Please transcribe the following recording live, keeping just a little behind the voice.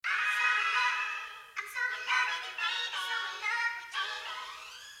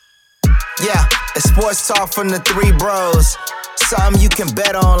Yeah, it's sports talk from the three bros. Something you can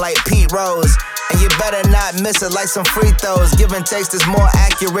bet on like Pete Rose. And you better not miss it like some free throws. Give and takes is more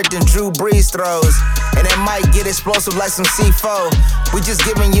accurate than Drew Brees throws. And it might get explosive like some C4. We just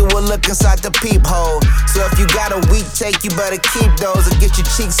giving you a look inside the peephole. So if you got a weak take, you better keep those or get your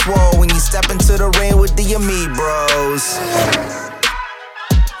cheeks swole when you step into the ring with the Bros.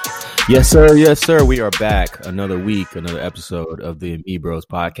 Yes, sir. Yes, sir. We are back. Another week, another episode of the Bros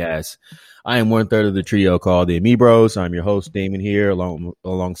podcast. I am one third of the trio called the Bros. I'm your host, Damon, here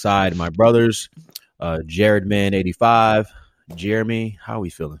alongside my brothers, Jared Man 85. Jeremy, how are we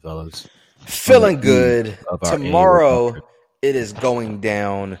feeling, fellas? Feeling good. Tomorrow it is going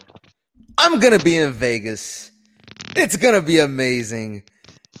down. I'm going to be in Vegas. It's going to be amazing.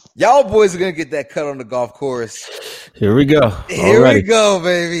 Y'all boys are going to get that cut on the golf course. Here we go. Here we go,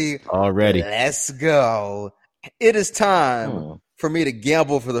 baby. Already. Let's go. It is time for me to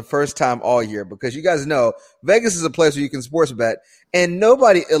gamble for the first time all year because you guys know Vegas is a place where you can sports bet and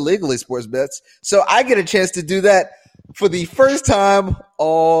nobody illegally sports bets. So I get a chance to do that for the first time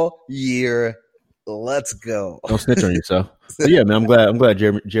all year. Let's go. Don't snitch on yourself. But yeah, man, I'm glad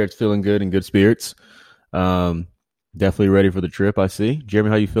Jared's feeling good and good spirits. Definitely ready for the trip, I see. Jeremy,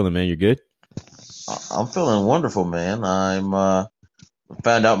 how you feeling, man? You good? I'm feeling wonderful, man. I'm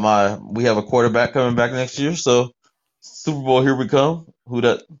found out we have a quarterback coming back next year, so Super Bowl, here we come. Who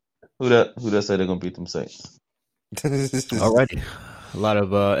that say they're gonna beat them Saints? Alrighty. A lot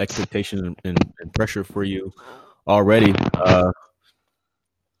of expectation and pressure for you already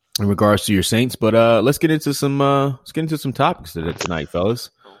in regards to your Saints. But let's get into some topics tonight, fellas.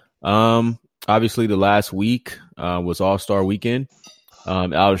 Obviously, the last week was All-Star Weekend.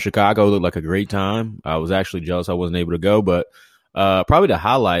 Out in Chicago, looked like a great time. I was actually jealous I wasn't able to go, but probably the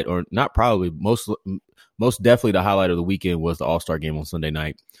highlight, or not probably, most definitely the highlight of the weekend was the All-Star game on Sunday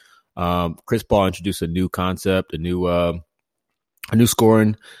night. Chris Paul introduced a new concept, a new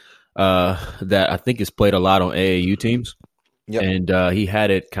scoring that I think is played a lot on AAU teams. Yep. And he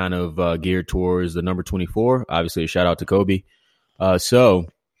had it kind of geared towards the number 24. Obviously, a shout out to Kobe.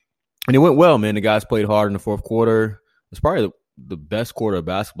 And it went well, man. The guys played hard in the fourth quarter. It's probably the best quarter of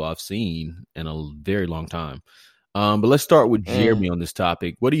basketball I've seen in a very long time. But let's start with Jeremy on this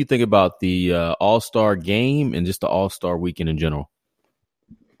topic. What do you think about the All-Star game and just the All-Star weekend in general?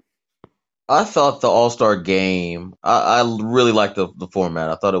 I thought the All-Star game, I really liked the format.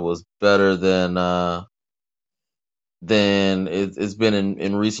 I thought it was better than it's been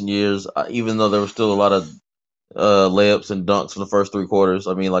in recent years, even though there was still a lot of layups and dunks for the first three quarters.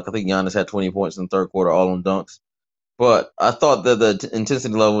 I mean, I think Giannis had 20 points in the third quarter, all on dunks. But I thought that the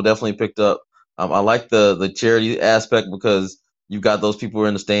intensity level definitely picked up. I like the charity aspect because you've got those people who are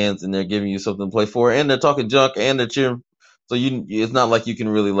in the stands and they're giving you something to play for, and they're talking junk and they're cheering. So it's not like you can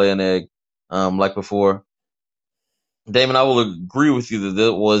really lay an egg like before. Damon, I will agree with you that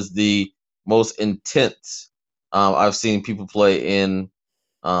it was the most intense I've seen people play in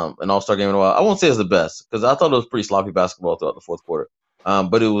an All-Star game in a while. I won't say it's the best because I thought it was pretty sloppy basketball throughout the fourth quarter.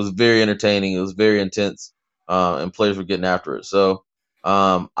 But it was very entertaining. It was very intense, and players were getting after it. So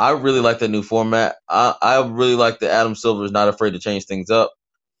I really like the new format. I really like that Adam Silver is not afraid to change things up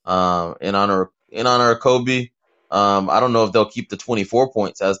in honor of Kobe. I don't know if they'll keep the 24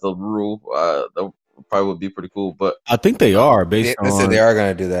 points as the rule. That probably would be pretty cool. But I think they are they said they are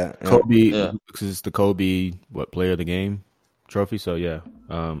going to do that. Kobe, because it's the Kobe player of the game trophy. So yeah,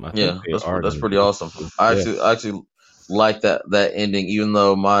 I think that's pretty awesome. I actually like that ending, even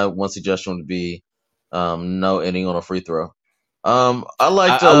though my one suggestion would be no ending on a free throw. I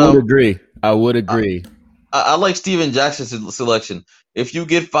would agree. I like Steven Jackson's selection. If you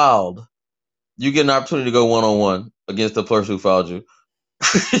get fouled, you get an opportunity to go 1-on-1 against the person who fouled you.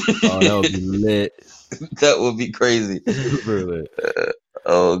 Oh, that would be lit. That would be crazy. Super lit.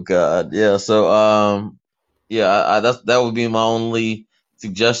 Oh God, yeah. So that would be my only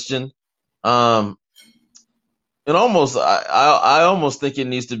suggestion. And almost, I almost think it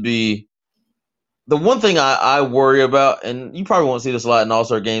needs to be. The one thing I worry about, and you probably won't see this a lot in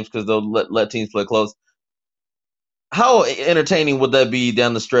All-Star games because they'll let teams play close. How entertaining would that be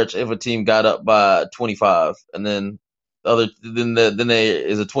down the stretch if a team got up by 25 and then there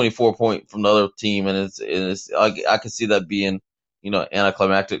is a 24 point from the other team, and I could see that being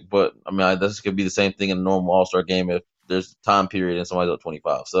anticlimactic. But I mean, this could be the same thing in a normal All-Star game if there's a time period and somebody's up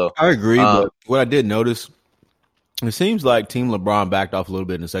 25. So I agree. But what I did notice, it seems like Team LeBron backed off a little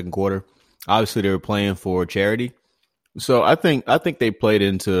bit in the second quarter. Obviously, they were playing for charity, so I think they played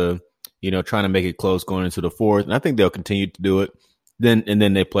into trying to make it close going into the fourth, and I think they'll continue to do it. Then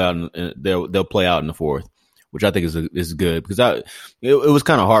they play out. They'll play out in the fourth. which I think is good because it was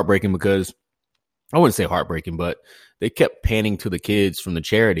kind of heartbreaking because I wouldn't say heartbreaking, but they kept panning to the kids from the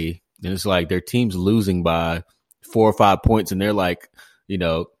charity, and it's like their team's losing by 4 or 5 points, and they're like, you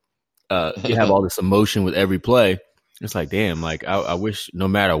have all this emotion with every play. It's like, damn, like I wish no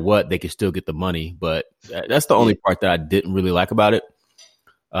matter what they could still get the money, but that's the only part that I didn't really like about it.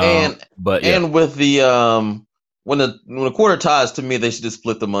 And with the when the quarter ties, to me they should just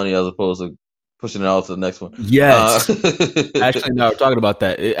split the money as opposed to pushing it out to the next one. Yes. Actually, no, we're talking about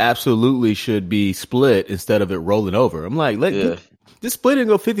that. It absolutely should be split instead of it rolling over. I'm like, just split it and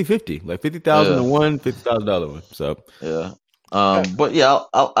go 50-50, like 50,000 to one, $50,000 one. So yeah. But yeah,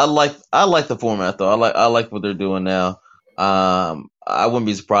 I like the format though. I like what they're doing now. I wouldn't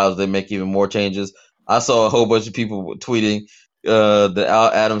be surprised if they make even more changes. I saw a whole bunch of people tweeting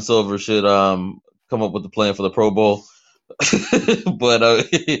that Adam Silver should come up with a plan for the Pro Bowl. But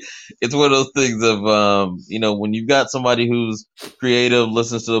it's one of those things of when you've got somebody who's creative,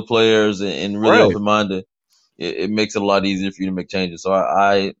 listens to the players, and really open minded, it makes it a lot easier for you to make changes. So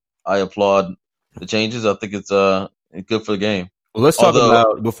I applaud the changes. I think it's good for the game. Well, let's talk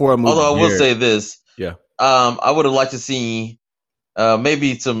about before I move. Although I will say this, yeah, I would have liked to see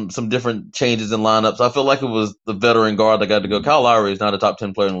maybe some different changes in lineups. I feel like it was the veteran guard that got to go. Kyle Lowry is not a top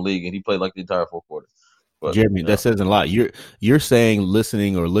 10 player in the league, and he played like the entire fourth quarter. But, Jeremy, that says a lot. You're saying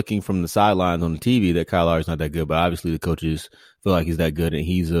listening or looking from the sidelines on the TV that Kyle Lowry's not that good, but obviously the coaches feel like he's that good, and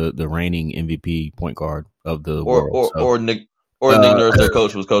he's the reigning MVP point guard of the world. Or Nick Nurse, their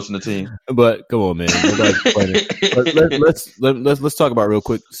coach, was coaching the team. But come on, man, let's talk about real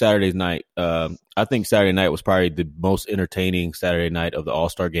quick Saturday's night. I think Saturday night was probably the most entertaining Saturday night of the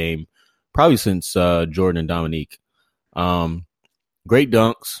All-Star game, probably since Jordan and Dominique. Great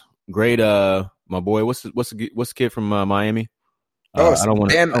dunks, great. My boy, what's the kid from Miami? I don't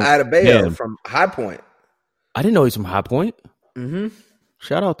want Bam Adebayo from High Point. I didn't know he's from High Point. Mm-hmm.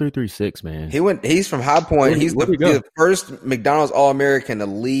 Shout out 336, man. He's from High Point. He's the first McDonald's All-American to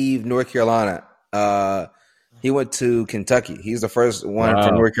leave North Carolina. He went to Kentucky. He's the first one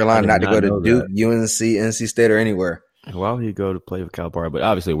from North Carolina not to go to Duke, UNC, NC State, or anywhere. Why would he go to play with Calipari? But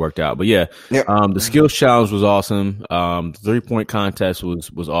obviously it worked out. But yeah, the skills challenge was awesome. The 3-point contest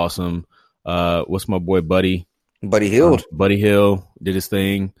was awesome. What's my boy Buddy Hill did his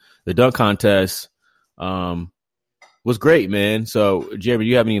thing. The dunk contest was great, man. So Jeremy, do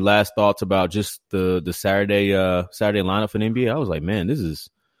you have any last thoughts about just the Saturday lineup for the NBA? I was like, man, this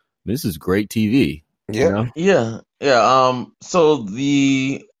is great TV. Yeah. Yeah. So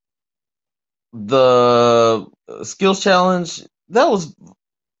the skills challenge, that was,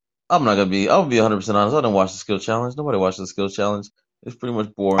 I'll be 100% honest. I didn't watch the skills challenge. Nobody watched the skills challenge. It's pretty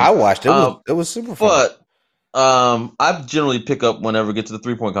much boring. I watched it. It was super fun. But I generally pick up whenever we get to the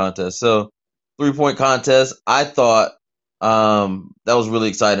 3-point contest. So 3-point contest, I thought that was really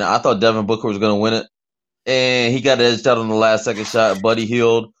exciting. I thought Devin Booker was going to win it, and he got edged out on the last second shot. Buddy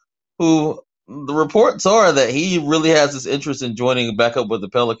Hield, who the reports are that he really has this interest in joining back up with the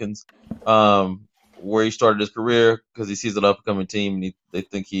Pelicans, where he started his career because he sees an up-and-coming team, and they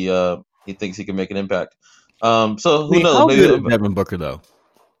think he thinks he can make an impact. So who knows? Maybe Devin Booker though.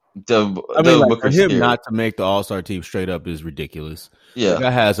 Devin for him not to make the All-Star team straight up is ridiculous. Yeah, the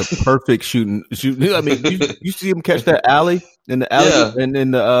guy has a perfect shooting. I mean, you see him catch that alley in the and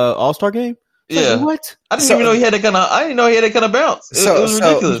in the All-Star game. Yeah, like, what? I didn't even know he had that kind of. I didn't know he had that kind of bounce. It was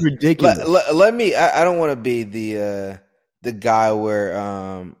ridiculous. It was ridiculous. Let me. I don't want to be the guy where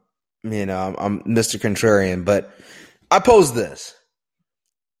I'm Mr. Contrarian, but I pose this.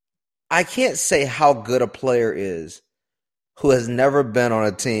 I can't say how good a player is who has never been on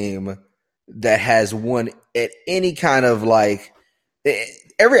a team that has won at any kind of like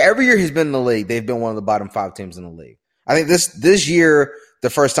every year he's been in the league, they've been one of the bottom 5 teams in the league. I think this year, the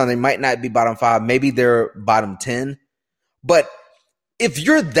first time they might not be bottom 5, maybe they're bottom 10. But if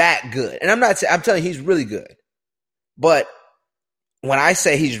you're that good, and I'm telling you he's really good. But when I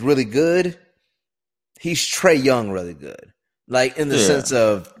say he's really good, he's Trae Young really good. Like in the sense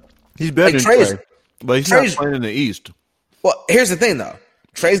of he's better than Trae, but he's not playing in the East. Well, here's the thing, though.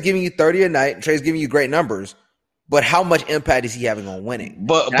 Trae's giving you 30 a night. Trae's giving you great numbers. But how much impact is he having on winning?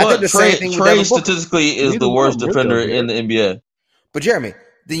 But Trae statistically is the worst defender in the NBA. But, Jeremy,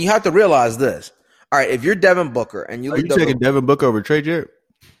 then you have to realize this. All right, if you're Devin Booker and you – Are you taking Devin Booker over Trae, Jared?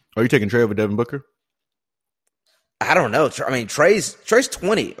 Are you taking Trae over Devin Booker? I don't know. I mean, Trae's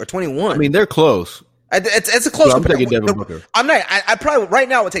 20 or 21. I mean, they're close. It's a close. So I'm taking Devin Booker. I'm not. I probably right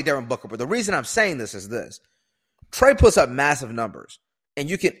now would take Devin Booker, but the reason I'm saying this is this: Trae puts up massive numbers, and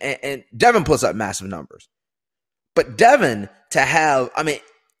Devin puts up massive numbers. But Devin to have, I mean,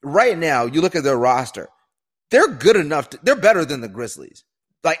 right now you look at their roster, they're good enough. They're better than the Grizzlies.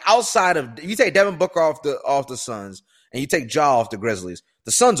 Like outside of, if you take Devin Booker off the Suns and you take Ja off the Grizzlies,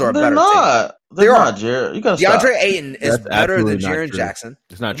 the Suns are a better team. They're not, Jared. You gotta stop. DeAndre Ayton is better than Jaren Jackson.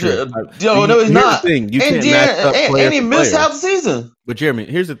 It's not true. No, he's not. You can't match up player and he for missed player. half the season. But Jeremy,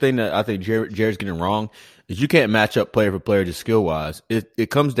 here's the thing that I think Jared's getting wrong is you can't match up player for player just skill wise.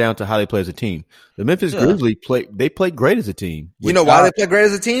 It comes down to how they play as a team. The Memphis Grizzlies play great as a team. You know why they play great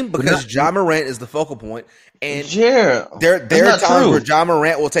as a team? Because Ja Morant is the focal point. And Jared, there are times where Ja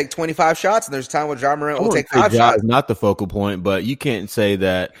Morant will take 25 shots, and there's time where Ja Morant will take 5 shots. Is not the focal point, but you can't say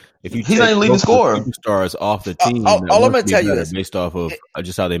that if you he's not even leading scorer. Superstars off the team. All I'm going to tell you is based off of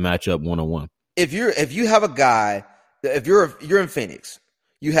just how they match up 1-on-1. If you have a guy, if you're in Phoenix,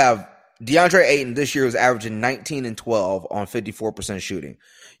 you have DeAndre Ayton this year was averaging 19 and 12 on 54% shooting.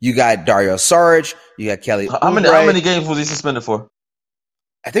 You got Dario Saric, you got Kelly Oubre. How many games was he suspended for?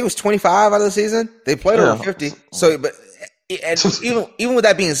 I think it was 25 out of the season. They played over 50. So, but even with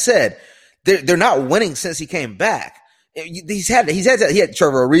that being said, they're not winning since he came back. He had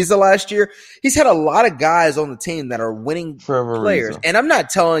Trevor Ariza last year. He's had a lot of guys on the team that are winning players. And I'm not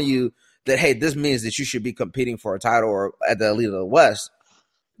telling you that, hey, this means that you should be competing for a title or at the elite of the West.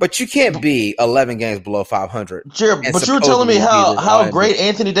 But you can't be 11 games below 500. Jared, but you were telling me how great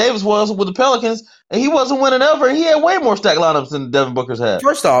Anthony Davis was with the Pelicans, and he wasn't winning ever, and he had way more stacked lineups than Devin Booker's had.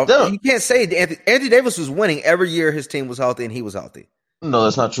 First off, you can't say Anthony Davis was winning every year his team was healthy and he was healthy. No,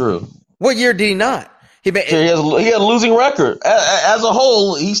 that's not true. What year did he not? He had a losing record. As a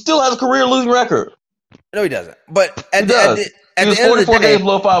whole, he still has a career losing record. No, he doesn't. But he was 44 games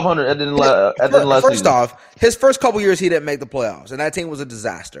below 500 at the end of last First season. off, his first couple years he didn't make the playoffs, and that team was a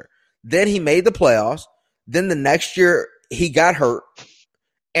disaster. Then he made the playoffs. Then the next year he got hurt,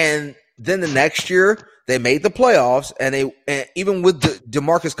 and then the next year they made the playoffs, and even with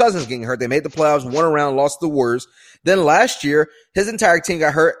DeMarcus Cousins getting hurt, they made the playoffs, won a round, lost to the Warriors. Then last year his entire team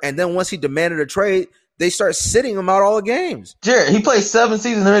got hurt, and then once he demanded a trade, they start sitting him out all the games. Jared, he played 7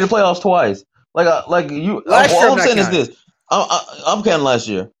 seasons and made the playoffs twice. Like you. Last year, all I'm saying is this. I'm counting last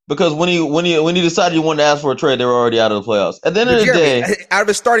year because when he decided he wanted to ask for a trade, they were already out of the playoffs. At the end of the day, out of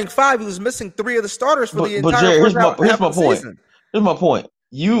his starting 5, he was missing 3 of the starters for the entire. But Jared, here's my point. Season. Here's my point.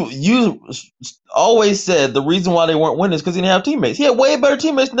 You always said the reason why they weren't winning is because he didn't have teammates. He had way better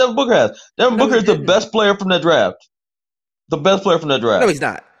teammates than Devin Booker has. Devin Booker is the best player from that draft. The best player from that draft. No, he's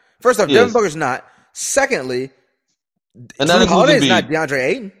not. First off, Devin Booker's not. Secondly, and Drew Holiday's not DeAndre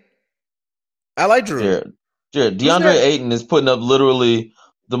Ayton. I like Drew. Jared, DeAndre Ayton is putting up literally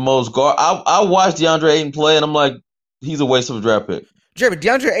the most guard. I watched DeAndre Ayton play, and I'm like, he's a waste of a draft pick. Jared,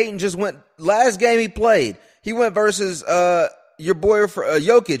 DeAndre Ayton just went last game he played. He went versus your boy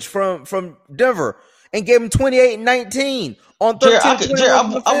Jokic from Denver and gave him 28 and 19 on 13. I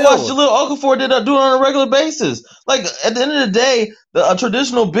watched Jahlil Okafor do it on a regular basis. Like at the end of the day, a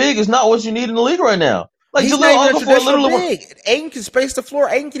traditional big is not what you need in the league right now. Like he's Jahlil Okafor literally big. Ayton can space the floor.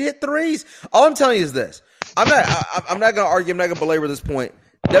 Ayton can hit threes. All I'm telling you is this. I'm not going to argue. I'm not going to belabor this point.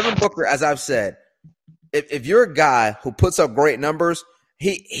 Devin Booker, as I've said, if you're a guy who puts up great numbers,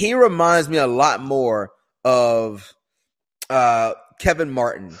 he reminds me a lot more of Kevin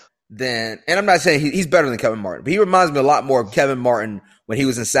Martin than, and I'm not saying he's better than Kevin Martin, but he reminds me a lot more of Kevin Martin when he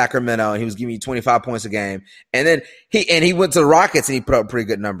was in Sacramento and he was giving you 25 points a game. And then he went to the Rockets and he put up pretty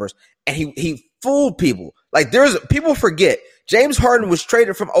good numbers. And he fooled people. Like people forget James Harden was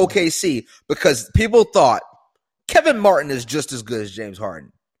traded from OKC because people thought Kevin Martin is just as good as James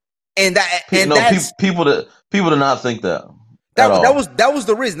Harden. People did not think that. That was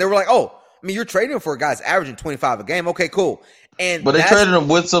the reason. They were like, oh, I mean, you're trading for a guy that's averaging 25 a game. Okay, cool. But they traded him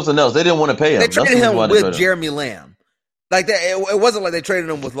with something else. They didn't want to pay him. They traded him with Jeremy Lamb. Like that, it wasn't like they traded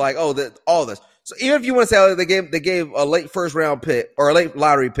him with like, all this. So even if you want to say they gave a late first round pick or a late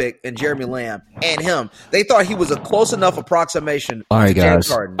lottery pick and Jeremy Lamb and him, they thought he was a close enough approximatation. All right, guys.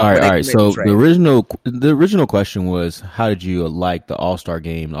 Harden, all right. So the original question was, how did you like the All-Star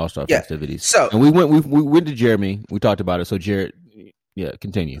game, All-Star festivities? So and we went to Jeremy. We talked about it. So Jared,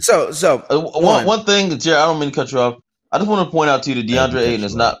 continue. So one thing, Jared, I don't mean to cut you off. I just want to point out to you that DeAndre Ayton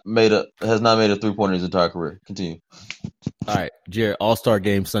has not made a 3-pointer in his entire career. Continue. All right, Jared, All-Star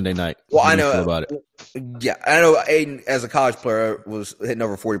game Sunday night. Well, I know about it. Yeah, I know Ayton as a college player was hitting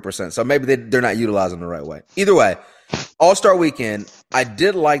over 40%, so maybe they're not utilizing him the right way. Either way, All-Star weekend, I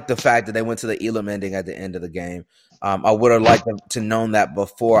did like the fact that they went to the Elam ending at the end of the game. I would have liked to known that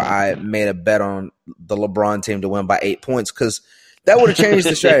before I made a bet on the LeBron team to win by 8 points because that would have changed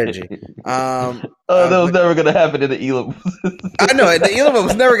the strategy. That was never going to happen in the Elam. I know the Elam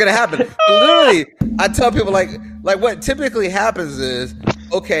was never going to happen. Literally, I tell people like what typically happens is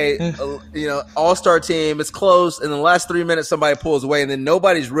okay, all-star team, it's close. In the last 3 minutes, somebody pulls away, and then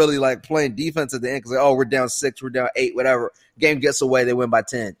nobody's really like playing defense at the end because we're down 6, we're down 8, whatever. Game gets away, they win by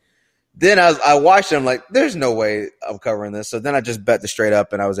 10. Then I watched it. I'm like, there's no way I'm covering this. So then I just bet the straight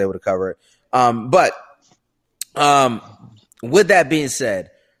up, and I was able to cover it. But with that being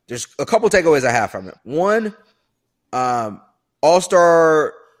said, there's a couple takeaways I have from it. One,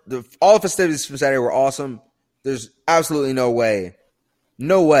 all-star, all the festivities from Saturday were awesome. There's absolutely no way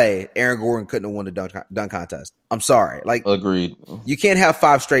Aaron Gordon couldn't have won the dunk contest. I'm sorry. Like, agreed. You can't have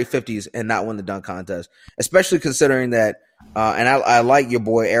 5 straight 50s and not win the dunk contest, especially considering that. And I like your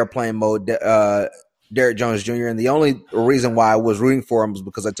boy Airplane Mode, Derrick Jones Jr. And the only reason why I was rooting for him was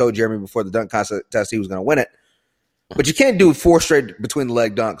because I told Jeremy before the dunk contest he was going to win it. But you can't do 4 straight between the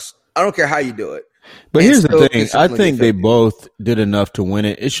leg dunks. I don't care how you do it. But here's the thing. I think they both did enough to win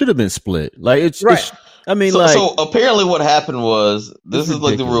it. It should have been split. Like it's right. So apparently what happened was, this is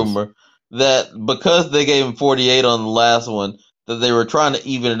like the rumor, that because they gave him 48 on the last one, that they were trying to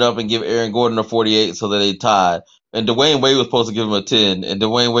even it up and give Aaron Gordon a 48 so that they tied. And Dwayne Wade was supposed to give him a 10, and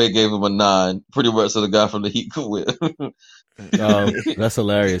Dwayne Wade gave him a 9, pretty much so the guy from the Heat could win. That's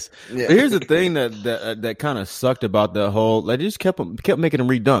hilarious. Yeah. But here's the thing that kind of sucked about the whole. They just kept making him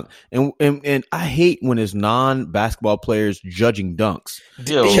redunk, and I hate when it's non-basketball players judging dunks.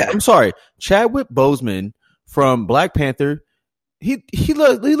 Yeah. I'm sorry, Chadwick Boseman from Black Panther. He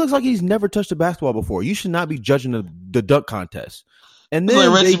looks like he's never touched a basketball before. You should not be judging the dunk contest. And then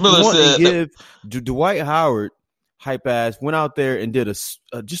like they want to give Dwight Howard, hype ass, went out there and did just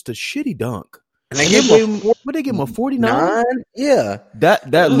a shitty dunk. And they gave him a 49? Yeah.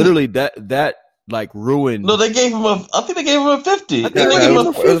 That literally that like ruined. No, they gave him I think they gave him a 50. It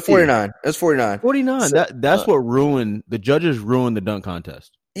was 49. It was 49. 49. So, that's what ruined. The judges ruined the dunk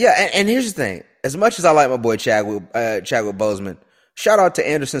contest. Yeah, and here's the thing. As much as I like my boy Chadwick Boseman, shout out to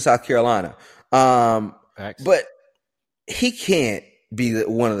Anderson, South Carolina. But he can't be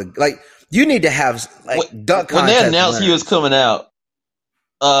one of the, like, you need to have dunk contests. When they announced he was coming out,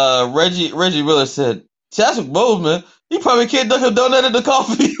 Reggie Miller said, Chadwick Boseman, he probably can't dunk a donut in the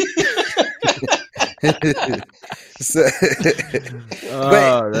coffee.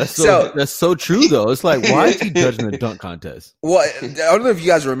 That's so true though. It's like, why is he judging the dunk contest? Well, I don't know if you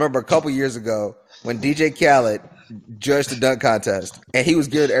guys remember a couple years ago when DJ Khaled judged the dunk contest and he was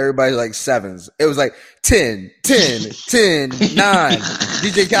giving everybody like 7s. It was like 10, 10, 10, 9.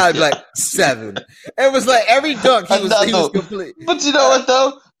 DJ Khaled be like 7. It was like every dunk he was complete. But you know what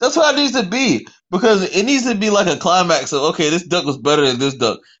though? That's how it needs to be, because it needs to be like a climax of, okay, this dunk was better than this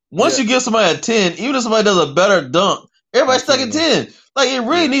dunk. Once you give somebody a 10, even if somebody does a better dunk, everybody's stuck at 10. Like, it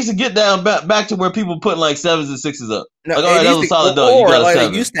really needs to get down back to where people putting like 7s and 6s up. No, like, all right, that was a solid dunk. You got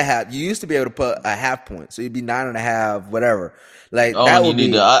a 7. You used to be able to put a half point, so you'd be 9.5, whatever. Like, that would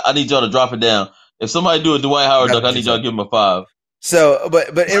be. I need y'all to drop it down. If somebody do a Dwight Howard dunk, I need y'all to give him a 5. So,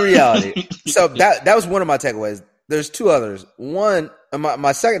 but in reality, so that was one of my takeaways. There's 2 others. One,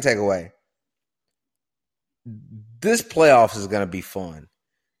 my second takeaway. This playoffs is going to be fun.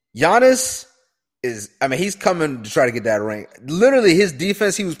 Giannis he's coming to try to get that ring. Literally, his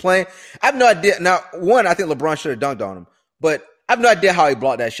defense he was playing, I have no idea. Now, one, I think LeBron should have dunked on him, but I have no idea how he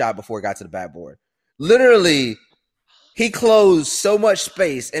blocked that shot before he got to the backboard. Literally, he closed so much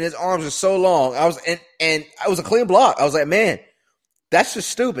space and his arms were so long. And it was a clean block. I was like, man, that's just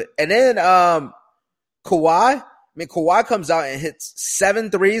stupid. And then Kawhi comes out and hits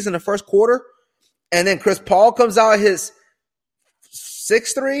 7 threes in the first quarter. And then Chris Paul comes out and hits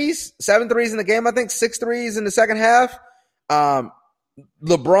 7 threes in the game. I think 6 threes in the second half.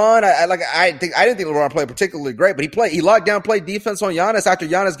 LeBron, I didn't think LeBron played particularly great, but he locked down, played defense on Giannis. After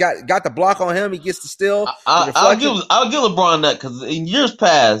Giannis got the block on him, he gets the steal. I'll give LeBron that, because in years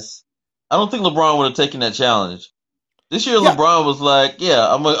past, I don't think LeBron would have taken that challenge. This year, LeBron was like,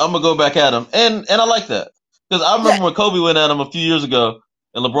 "Yeah, I'm gonna go back at him," and I like that, because I remember when Kobe went at him a few years ago,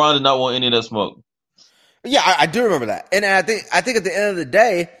 and LeBron did not want any of that smoke. Yeah, I do remember that, and I think at the end of the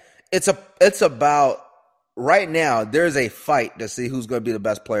day, it's about right now. There's a fight to see who's going to be the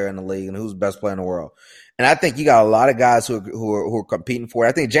best player in the league and who's the best player in the world. And I think you got a lot of guys who are competing for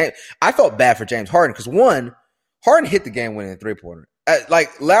it. I felt bad for James Harden because Harden hit the game-winning 3-pointer.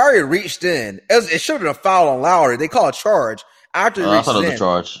 Like Lowry reached in, it should have been a foul on Lowry. They call a charge after he reached in. I thought it was a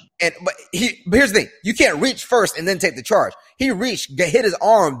charge. But here's the thing: you can't reach first and then take the charge. He reached, hit his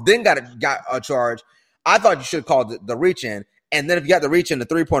arm, then got a charge. I thought you should have called the reach in, and then if you got the reach in, the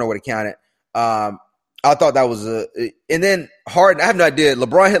 3-pointer would have counted. I thought that was and then Harden. I have no idea.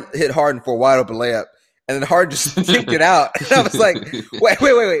 LeBron hit Harden for a wide open layup, and then Harden just kicked it out. And I was like, wait,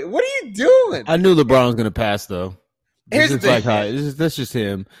 what are you doing? I knew LeBron was going to pass though. Here's the thing. That's just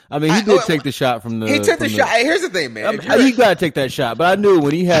him. I mean, he did take the shot from the. He took the shot. Here's the thing, man. You gotta take that shot. But I knew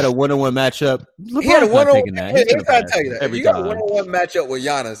when he had a 1-on-1 matchup, LeBron's he had a taking that. He's gonna tell you that. Every you got time. a 1-on-1 matchup with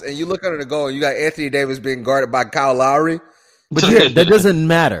Giannis, and you look under the goal, and you got Anthony Davis being guarded by Kyle Lowry. But yeah, that doesn't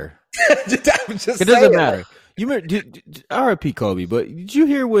matter. It doesn't matter. You remember, R.I.P. Kobe, but did you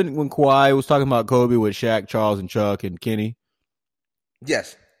hear when Kawhi was talking about Kobe with Shaq, Charles, and Chuck and Kenny?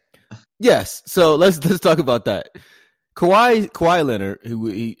 Yes. So let's talk about that. Kawhi Leonard,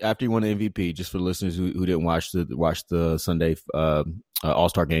 who after he won the MVP, just for the listeners who didn't watch the Sunday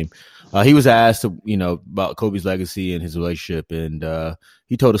All-Star game, he was asked about Kobe's legacy and his relationship, and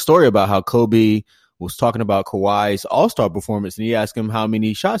he told a story about how Kobe was talking about Kawhi's All-Star performance, and he asked him how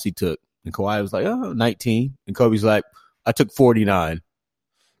many shots he took, and Kawhi was like, 19, and Kobe's like, I took 49.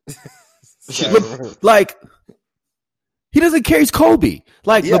 Like, he doesn't care. He's Kobe.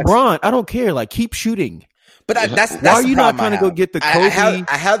 Like, yes. LeBron, I don't care. Like, keep shooting. But that's why are you not trying to go get the Kobe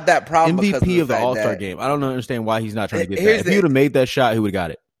I have that problem MVP of the All-Star game? I don't understand why he's not trying to get that. If he would have made that shot, he would have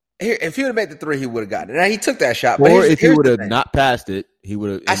got it. If he would have made the three, he would have gotten it. Now, he took that shot. Or if he would have not passed it, he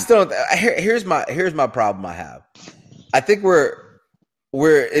would have. I still don't. Here's my problem I have. I think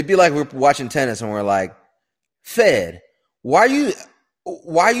it'd be like we're watching tennis and we're like, Fed, why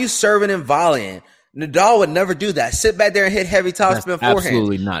are you serving and volleying? Nadal would never do that. Sit back there and hit heavy topspin forehand.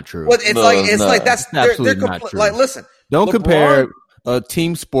 Absolutely not true. Well, that's absolutely not true. Like, listen, don't compare a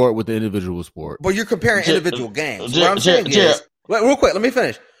team sport with an individual sport. But you're comparing individual games. What I'm saying is, real quick, let me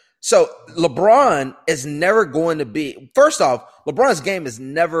finish. So LeBron is never going to be. First off, LeBron's game is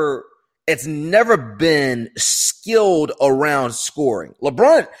never been skilled around scoring.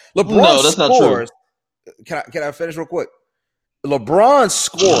 LeBron no, that's scores. Not true. Can I finish real quick? LeBron's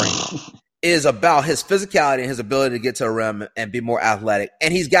scoring is about his physicality and his ability to get to the rim and be more athletic.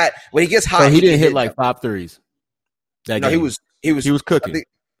 And he's got when he gets high. So he didn't hit like 5 threes. No, he was cooking.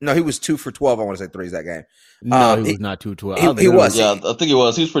 He was 2 for 12. I want to say threes that game. No, he was not 2 for 12. He was. Yeah, I think he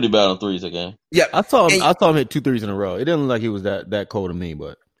was. He was pretty bad on threes that game. Yeah, I saw him hit 2 threes in a row. It didn't look like he was that cold to me,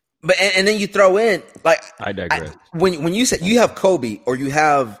 but then you throw in like I digress. When you say you have Kobe or you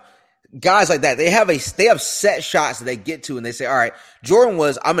have guys like that, they have set shots that they get to, and they say, all right, Jordan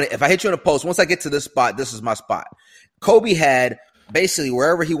was, if I hit you in a post, once I get to this spot, this is my spot. Kobe had basically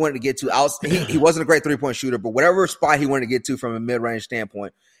wherever he wanted to get to. He wasn't a great 3-point shooter, but whatever spot he wanted to get to from a mid-range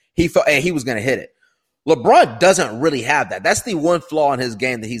standpoint, he felt and he was going to hit it. LeBron doesn't really have that. That's the one flaw in his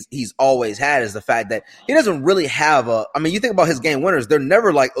game that he's always had, is the fact that he doesn't really have you think about his game winners, they're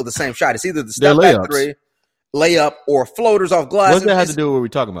never like the same shot. It's either the step back three, layup, or floaters off glass. What does that have to do with what we're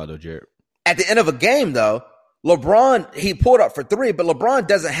talking about, though, Jared? At the end of a game, though, LeBron, he pulled up for 3, but LeBron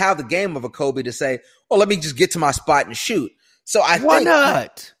doesn't have the game of a Kobe to say, "Oh, let me just get to my spot and shoot." So why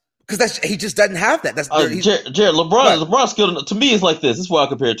not? Because he just doesn't have that. That's Jared. LeBron's skilled. To me, it's like this. This is what I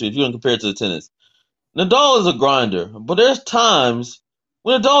compare it to. If you're going to compare it to the tennis, Nadal is a grinder, but there's times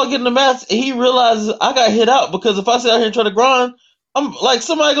when Nadal get in the match and he realizes I got hit out, because if I sit out here and try to grind, I'm like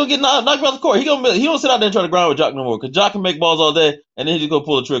somebody gonna get knocked out the court. He don't sit out there and try to grind with Jock no more, because Jock can make balls all day and then he just go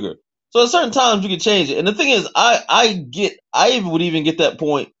pull the trigger. So at certain times you can change it. And the thing is, I would even get that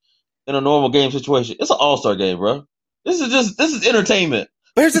point in a normal game situation. It's an all-star game, bro. This is entertainment.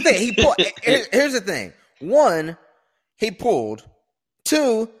 But here's the thing. Here's the thing. 1, he pulled.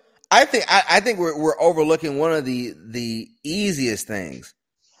 2, I think we're overlooking one of the easiest things.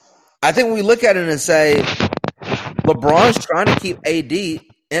 I think we look at it and say, LeBron's trying to keep AD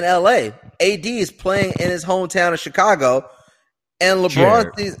in LA. AD is playing in his hometown of Chicago, and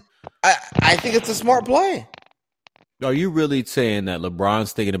LeBron sees. I think it's a smart play. Are you really saying that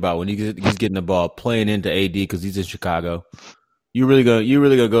LeBron's thinking about when he's getting the ball playing into AD because he's in Chicago? You really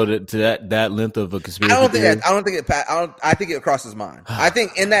gonna go to that length of a conspiracy? I think it crosses his mind. I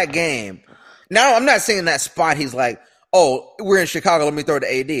think in that game. Now, I'm not saying that spot he's like, "Oh, we're in Chicago. Let me throw it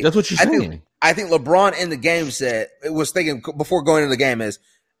to AD." That's what you're saying. I think LeBron in the game was thinking before going into the game is,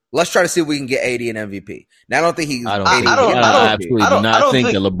 let's try to see if we can get AD an MVP. Now, I don't think he's. I absolutely do not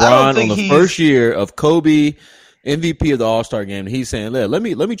think that LeBron on the first year of Kobe, MVP of the All-Star game, he's saying, let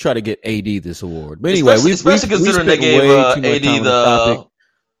me try to get AD this award. But anyway, especially considering they gave AD the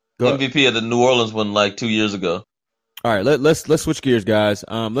MVP of the New Orleans one like 2 years ago. All right, let's switch gears, guys.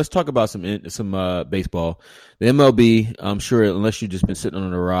 Let's talk about some baseball. The MLB. I'm sure, unless you've just been sitting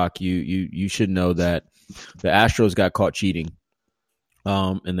on a rock, you should know that the Astros got caught cheating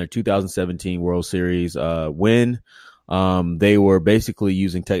in their 2017 World Series win. They were basically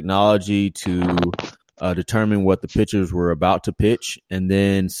using technology to determine what the pitchers were about to pitch, and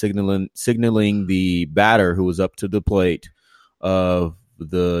then signaling the batter who was up to the plate of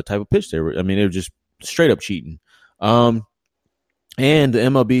the type of pitch they were. I mean, they were just straight up cheating. And the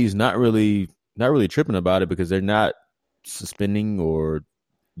MLB is not really tripping about it because they're not suspending or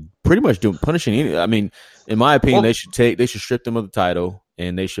pretty much punishing any. I mean, in my opinion, they should strip them of the title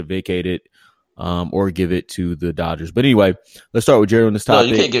and they should vacate it or give it to the Dodgers. But anyway, let's start with Jerry on this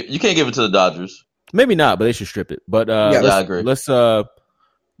topic. No, you can't give it to the Dodgers. Maybe not, but they should strip it. But I agree.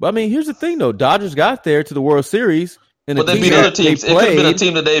 But I mean, here's the thing though: Dodgers got there to the World Series. But they beat other teams. It could have been a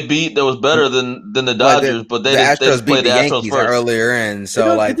team that they beat that was better than the Dodgers, but they just played the Astros first earlier, and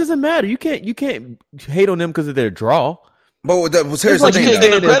so it doesn't matter. You can't hate on them because of their draw. But here's the thing: you can't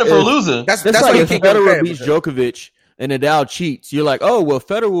give them credit for losing. That's like if Federer beats Djokovic and Nadal cheats. You're like, oh well,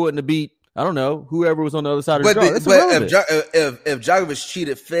 Federer wouldn't have beat, I don't know, whoever was on the other side of the draw. But if Djokovic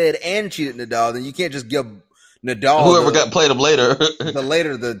cheated Fed and cheated Nadal, then you can't just give Nadal whoever played him later.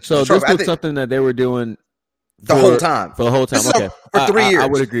 So this was something that they were doing. The whole time. For the whole time. Okay. For 3 years. I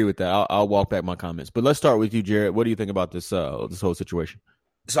would agree with that. I'll walk back my comments. But let's start with you, Jared. What do you think about this whole situation?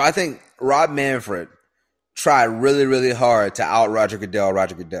 So I think Rob Manfred tried really, really hard to out Roger Goodell.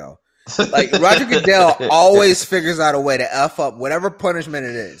 Like, Roger Goodell always figures out a way to F up whatever punishment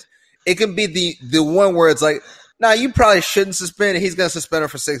it is. It can be the one where it's like, nah, you probably shouldn't suspend it. He's going to suspend him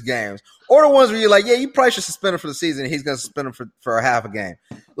for 6 games. Or the ones where you're like, yeah, you probably should suspend him for the season. He's going to suspend him for a half a game.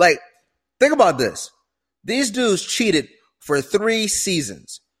 Like, think about this. These dudes cheated for 3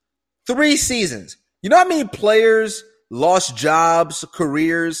 seasons. 3 seasons. You know how many players lost jobs,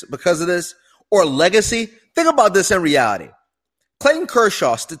 careers because of this? Or legacy? Think about this in reality. Clayton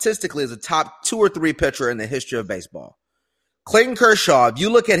Kershaw statistically is a top 2 or 3 pitcher in the history of baseball. Clayton Kershaw, if you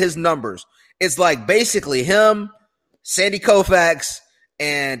look at his numbers, it's like basically him, Sandy Koufax,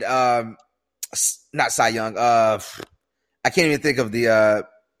 and not Cy Young. I can't even think of the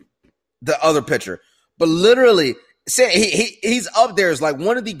other pitcher. But literally, he's up there as like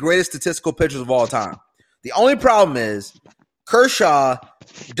one of the greatest statistical pitchers of all time. The only problem is Kershaw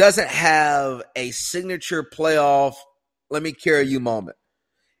doesn't have a signature playoff, let me carry you moment.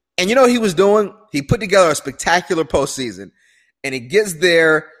 And you know what he was doing? He put together a spectacular postseason. And he gets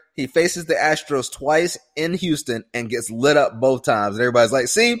there, he faces the Astros twice in Houston and gets lit up both times. And everybody's like,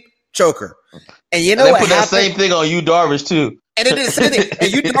 see? Choker. And you know what happened? They put that same thing on Yu Darvish, too. And it did the same thing.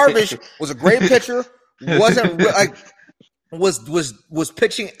 And Yu Darvish was a great pitcher. Was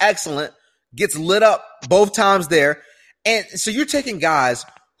pitching excellent, gets lit up both times there. And so you're taking guys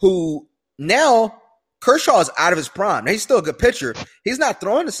who now Kershaw is out of his prime. Now, he's still a good pitcher. He's not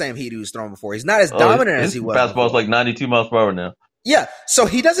throwing the same heat he was throwing before. He's not as dominant as he was. Fastball's like 92 miles per hour now. Yeah, so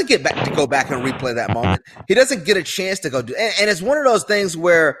he doesn't get back to go back and replay that moment. He doesn't get a chance to go do and it's one of those things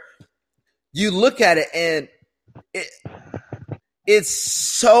where you look at it and it's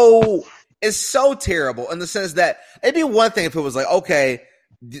so terrible in the sense that it'd be one thing if it was like, okay,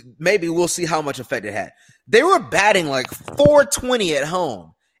 maybe we'll see how much effect it had. They were batting like 420 at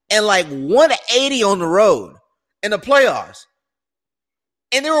home and like 180 on the road in the playoffs.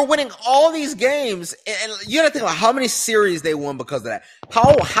 And they were winning all these games. And you got to think about how many series they won because of that.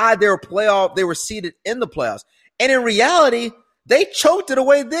 How high they were seeded in the playoffs. And in reality, they choked it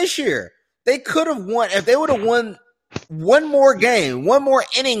away this year. They could have won if they would have won one more game, one more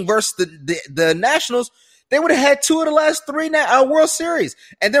inning versus the Nationals. They would have had 2 of the last 3 World Series.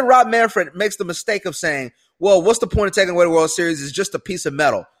 And then Rob Manfred makes the mistake of saying, well, what's the point of taking away the World Series? It's just a piece of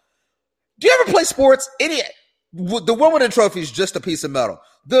metal. Do you ever play sports? Idiot. The Wimbledon trophy is just a piece of metal.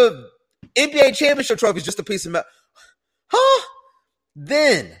 The NBA championship trophy is just a piece of metal. Huh?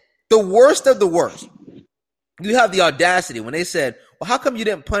 Then, the worst of the worst, you have the audacity when they said, well, how come you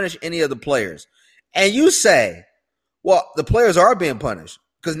didn't punish any of the players? And you say, well, the players are being punished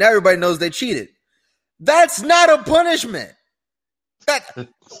because now everybody knows they cheated. That's not a punishment.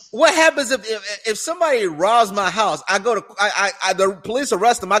 What happens if somebody robs my house? The police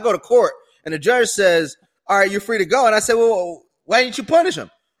arrest them. I go to court, and the judge says, "All right, you're free to go." And I say, "Well, why didn't you punish him?"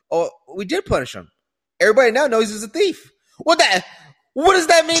 Oh, we did punish him. Everybody now knows he's a thief. What does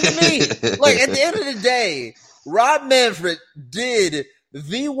that mean to me? Like at the end of the day, Rob Manfred did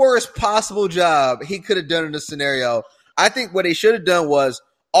the worst possible job he could have done in this scenario. I think what he should have done was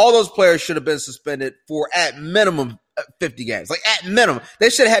all those players should have been suspended for at minimum 50 games. Like at minimum, they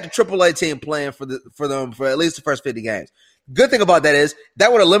should have had the AAA team playing for them for at least the first 50 games. Good thing about that is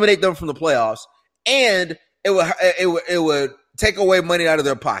that would eliminate them from the playoffs, and it would take away money out of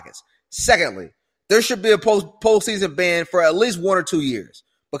their pockets. Secondly, there should be a postseason ban for at least 1 or 2 years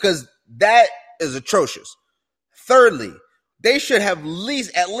because that is atrocious. Thirdly, they should have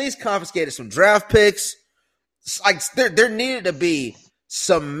at least confiscated some draft picks. Like there needed to be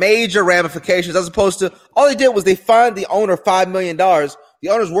some major ramifications as opposed to all they did was they fined the owner $5 million. The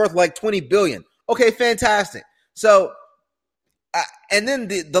owner's worth like $20 billion. Okay, fantastic. So, and then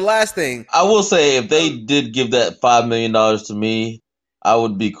the last thing. I will say, if they did give that $5 million to me, I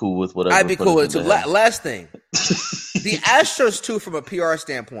would be cool with whatever. I'd be cool with it too. Last thing. The Astros, too, from a PR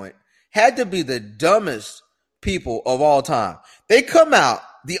standpoint, had to be the dumbest people of all time. They come out,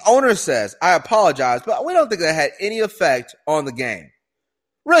 the owner says, I apologize, but we don't think that had any effect on the game.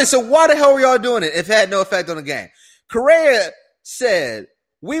 Really, so why the hell were y'all doing it if it had no effect on the game? Correa said,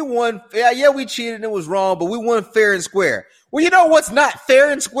 we won, yeah, we cheated and it was wrong, but we won fair and square. Well, you know what's not fair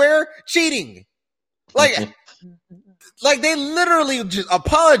and square? Cheating. Like they literally just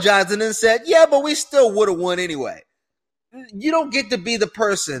apologized and then said, yeah, but we still would have won anyway. You don't get to be the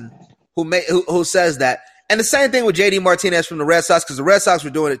person who says that. And the same thing with JD Martinez from the Red Sox, because the Red Sox were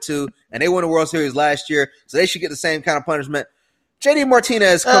doing it too, and they won the World Series last year, so they should get the same kind of punishment. JD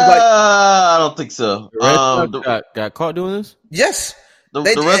Martinez comes I don't think so. The Red Sox got caught doing this? Yes. The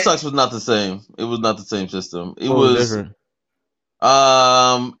Red Sox was not the same. It was not the same system. It was different.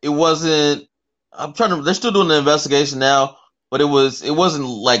 It wasn't. I'm trying to. They're still doing the investigation now, but it wasn't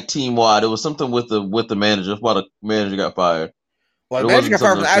like team wide. It was something with the manager. That's why the manager got fired. Well, the manager got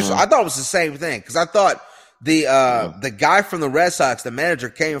fired from the Astros. I thought it was the same thing because I thought the guy from the Red Sox, the manager,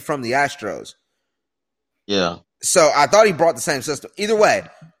 came from the Astros. Yeah. So I thought he brought the same system. Either way,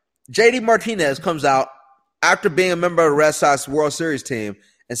 JD Martinez comes out after being a member of the Red Sox World Series team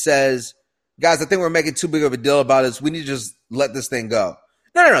and says, guys, I think we're making too big of a deal about this. We need to just let this thing go.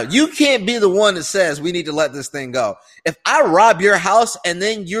 No. You can't be the one that says we need to let this thing go. If I rob your house and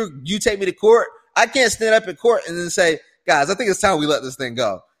then you take me to court, I can't stand up in court and then say, guys, I think it's time we let this thing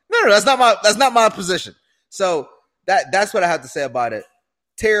go. No, that's not my position. So that's what I have to say about it.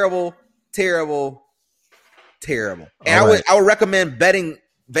 Terrible. And I would recommend betting.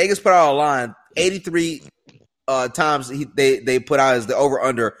 Vegas put out a line 83 times they put out as the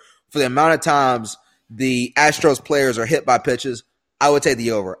over-under for the amount of times the Astros players are hit by pitches. I would take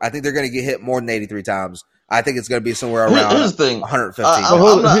the over. I think they're going to get hit more than 83 times. I think it's going to be somewhere around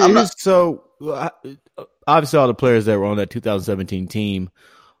 115. So obviously all the players that were on that 2017 team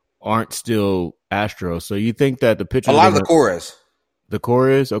aren't still Astros. So you think that the pitchers... A lot of the core is. The core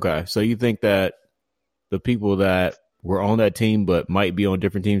is? Okay. So you think that the people that were on that team but might be on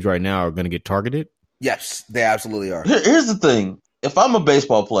different teams right now are going to get targeted? Yes, they absolutely are. Here's the thing. If I'm a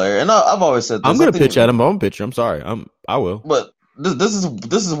baseball player, and I've always said this, I'm going to pitch at him. I'm a pitcher. I'm sorry. I will. But this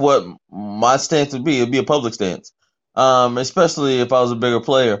is what my stance would be. It'd be a public stance, especially if I was a bigger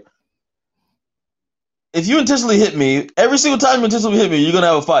player. If you intentionally hit me, every single time you intentionally hit me, you're gonna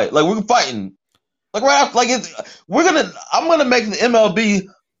have a fight. Like we're fighting. Like right after, I'm gonna make the MLB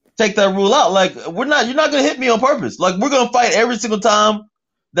take that rule out. Like you're not gonna hit me on purpose. Like we're gonna fight every single time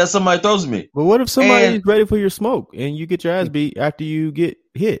that somebody throws me. But what if somebody's ready for your smoke and you get your ass beat after you get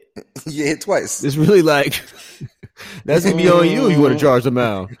hit? You hit twice. It's really like that's gonna be on you. You want to charge them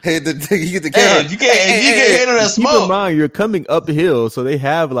out? Hey, you get the camera. If you get hit on that smoke, keep in mind you're coming uphill, so they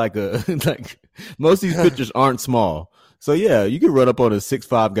have like a like most of these pitchers aren't small. So yeah, you can run up on a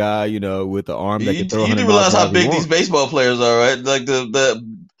 6'5" guy, with the arm that can throw. You do realize how big these baseball players are, right? Like the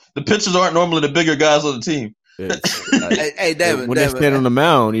pitchers aren't normally the bigger guys on the team. Hey, David. When they stand on the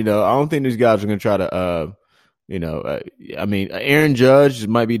mound, I don't think these guys are going to try to, I mean, Aaron Judge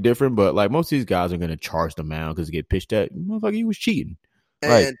might be different, but like most of these guys are going to charge the mound because they get pitched at. Motherfucker, he was cheating.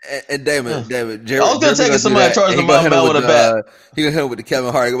 And David, Jerry, I was going to take somebody charge the mound with a bat. He going to hit him with the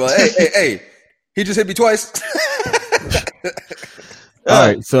Kevin Hart. Well, hey, he just hit me twice. All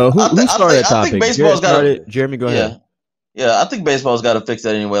right, so who started that topic? I think baseball's got Jeremy, go ahead. Yeah, I think baseball's got to fix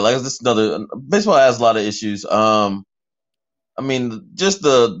that anyway. Like baseball has a lot of issues. I mean, just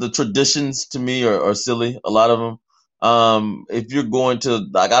the traditions to me are silly. A lot of them. If you're going to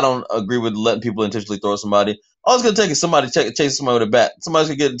I don't agree with letting people intentionally throw somebody. All it's gonna take is somebody chase somebody with a bat. Somebody's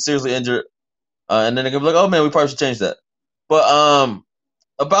gonna get seriously injured, and then they're gonna be like, "Oh man, we probably should change that." But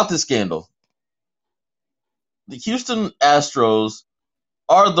about this scandal, the Houston Astros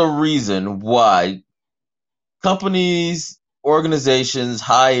are the reason why companies, organizations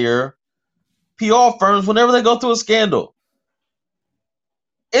hire PR firms whenever they go through a scandal.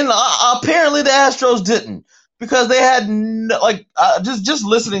 And apparently the Astros didn't, because they had just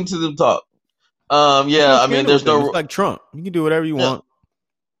listening to them talk. I mean, there's no. It's like Trump. You can do whatever you want.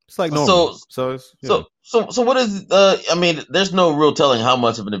 It's like normal. So what is? I mean, there's no real telling how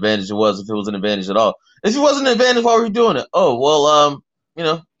much of an advantage it was, if it was an advantage at all. If it wasn't an advantage, why were you doing it? Oh well,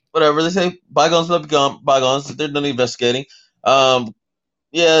 whatever. They say bygones will become bygones. They're done investigating. It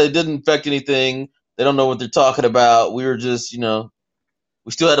didn't affect anything. They don't know what they're talking about. We were just, we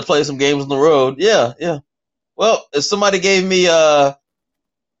still had to play some games on the road. Yeah. Well, if somebody gave me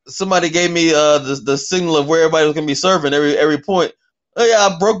somebody gave me the signal of where everybody was gonna be serving every point. Oh yeah,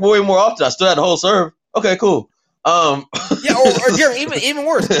 I broke way more often. I still had the whole serve. Okay, cool. Yeah, or Jeremy, even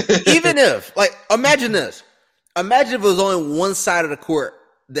worse. Even if, like, imagine this. Imagine if it was only one side of the court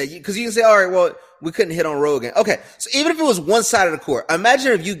that because you can say, all right, well, we couldn't hit on Rogan. Okay, so even if it was one side of the court,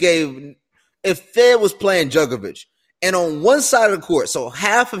 imagine if Fed was playing Djokovic, and on one side of the court, so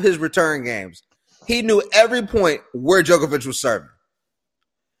half of his return games, he knew every point where Djokovic was serving.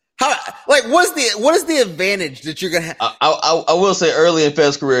 How, like, what is the advantage that you're gonna have? I will say, early in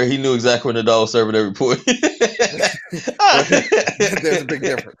Fed's career, he knew exactly when Nadal was serving every point. There's a big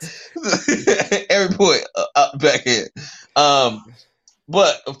difference. Every point back in.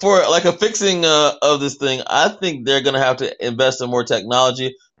 But for like a fixing of this thing, I think they're going to have to invest in more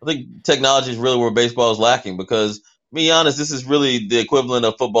technology. I think technology is really where baseball is lacking because, to be honest, this is really the equivalent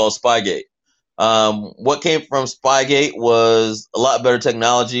of football Spygate. What came from Spygate was a lot better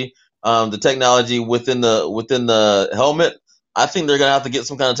technology. The technology within the helmet. I think they're going to have to get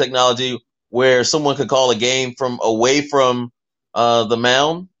some kind of technology where someone could call a game from away from the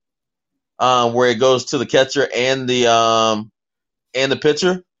mound, where it goes to the catcher and the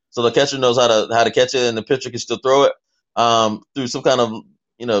pitcher, so the catcher knows how to catch it, and the pitcher can still throw it through some kind of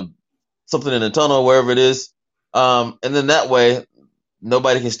something in the tunnel, wherever it is, and then that way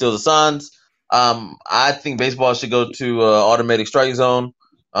nobody can steal the signs. I think baseball should go to automatic strike zone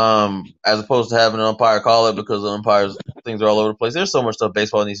as opposed to having an umpire call it because the umpires things are all over the place. There's so much stuff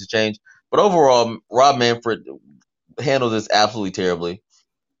baseball needs to change, but overall, Rob Manfred handled this absolutely terribly.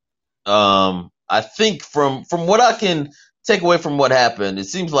 I think from what I can take away from what happened, it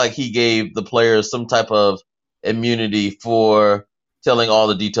seems like he gave the players some type of immunity for telling all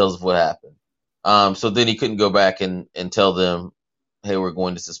the details of what happened. So then he couldn't go back and tell them, hey, we're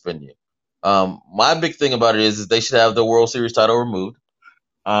going to suspend you. My big thing about it is they should have the World Series title removed.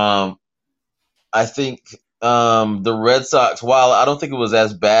 I think the Red Sox, while I don't think it was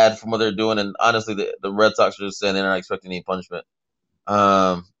as bad from what they're doing, and honestly, the Red Sox are just saying they're not expecting any punishment.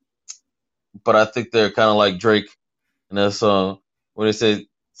 But I think they're kind of like Drake in that song when they say,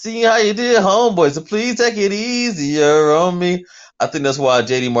 "See how you did, homeboy, so please take it easier on me." I think that's why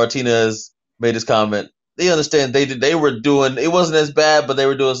JD Martinez made this comment. They understand they were doing it wasn't as bad, but they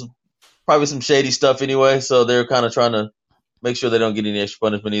were doing probably some shady stuff anyway. So they're kind of trying to make sure they don't get any extra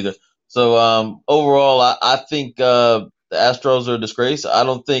punishment either. So overall, I think the Astros are a disgrace. I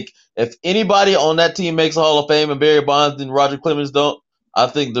don't think if anybody on that team makes a Hall of Fame and Barry Bonds and Roger Clemens don't, I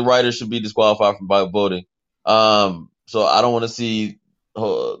think the writers should be disqualified from voting. So I don't want to see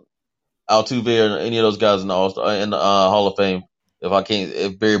Altuve or any of those guys in the Hall of Fame.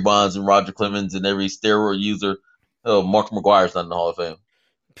 If Barry Bonds and Roger Clemens and every steroid user, Mark McGwire's not in the Hall of Fame.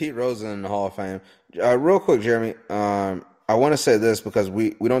 Pete Rose in the Hall of Fame. Real quick, Jeremy. I want to say this because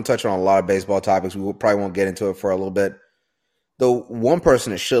we don't touch on a lot of baseball topics. We probably won't get into it for a little bit. The one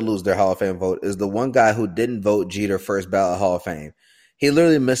person that should lose their Hall of Fame vote is the one guy who didn't vote Jeter first ballot Hall of Fame. He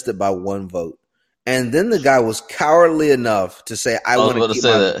literally missed it by one vote. And then the guy was cowardly enough to say, I want to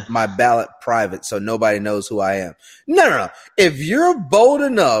keep my ballot private so nobody knows who I am. No. If you're bold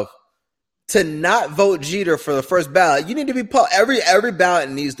enough to not vote Jeter for the first ballot, you need to be public. Every ballot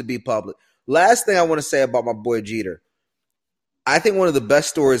needs to be public. Last thing I want to say about my boy Jeter. I think one of the best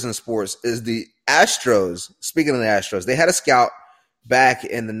stories in sports is the Astros. Speaking of the Astros, they had a scout back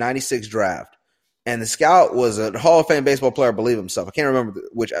in the 96 draft. And the scout was a Hall of Fame baseball player, believe himself. I can't remember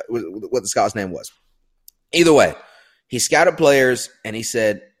what the scout's name was. Either way, he scouted players, and he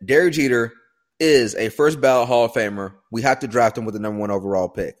said, Derek Jeter is a first ballot Hall of Famer. We have to draft him with the number 1 overall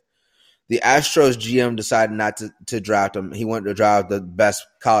pick. The Astros GM decided not to draft him. He wanted to draft the best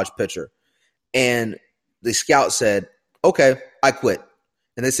college pitcher. And the scout said, okay, I quit.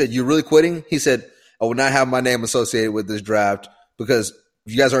 And they said, you really quitting? He said, I will not have my name associated with this draft because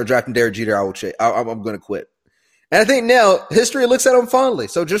if you guys aren't drafting Derek Jeter, I'm going to quit. And I think now history looks at him fondly.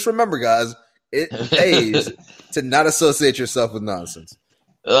 So just remember, guys, it pays to not associate yourself with nonsense.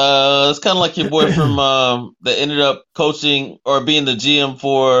 It's kind of like your boy from that ended up coaching or being the GM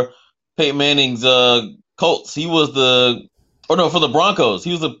for Peyton Manning's Colts. He was for the Broncos.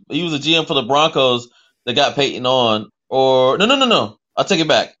 He was a GM for the Broncos that got Peyton on. Or no. I'll take it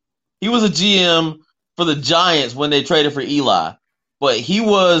back. He was a GM for the Giants when they traded for Eli. But he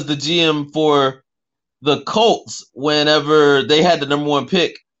was the GM for the Colts whenever they had the number 1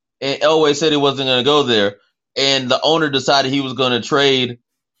 pick, and Elway said he wasn't going to go there. And the owner decided he was going to trade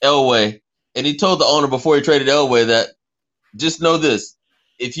Elway. And he told the owner before he traded Elway that, just know this,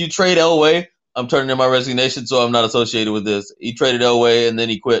 if you trade Elway, I'm turning in my resignation, so I'm not associated with this. He traded Elway, and then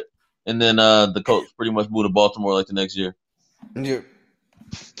he quit. And then the Colts pretty much moved to Baltimore like the next year.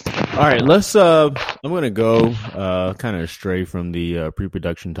 All right, let's. I'm gonna go kind of astray from the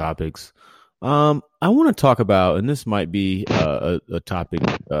pre-production topics. I want to talk about, and this might be a topic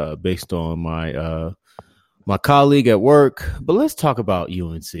based on my colleague at work, but let's talk about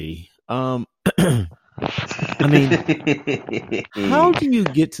UNC. I mean, how do you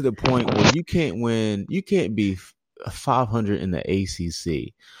get to the point where you can't win? You can't be 500 in the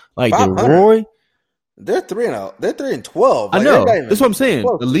ACC. Like the 500? Roy. They're 3-0. They're 3-12. I Like, know. they're not even That's what I'm saying.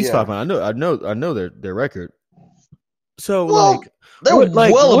 close. At least Yeah. 500. I know their record. So Well, like they're what-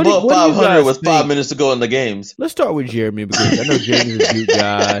 like, well what do- above what do you 500 guys with think? 5 minutes to go in the games. Let's start with Jeremy because I know Jeremy's a Duke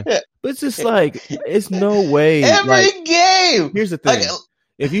guy, but it's just like it's no way. Every Like, game. here's the thing: Like,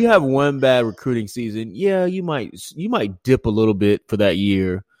 if you have one bad recruiting season, yeah, you might dip a little bit for that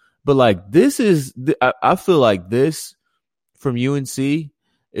year. But like this is, I feel like this from UNC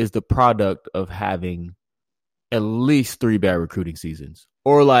is the product of having at least 3 bad recruiting seasons,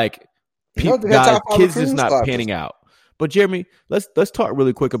 or like You know, they had top 5 kids just recruiting not classes. panning out. But Jeremy, let's talk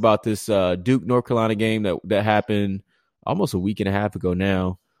really quick about this Duke North Carolina game that happened almost a week and a half ago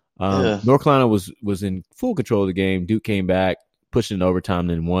now. Yeah. North Carolina was in full control of the game. Duke came back, pushed in overtime,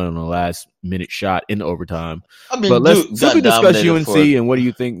 then won on the last minute shot in overtime. I mean, But let's Duke simply got discuss dominated UNC and what do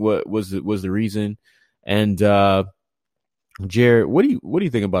you think what was the reason? And Jared, what do you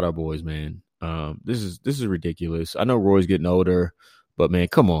think about our boys, man? This is ridiculous. I know Roy's getting older, but man,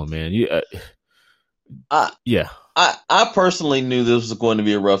 come on, man. Yeah. I personally knew this was going to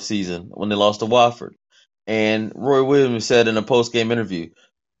be a rough season when they lost to Wofford. And Roy Williams said in a post-game interview,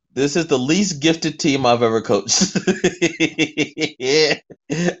 "This is the least gifted team I've ever coached." Yeah.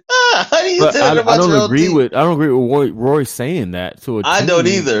 How do you But say that about your own team? I don't agree with Roy saying that to a team. I don't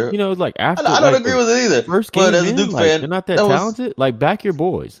either. You know, it's like after I don't like, agree with it either. first game But as a in, Duke like, fan, they're not that that was- talented. Like, back your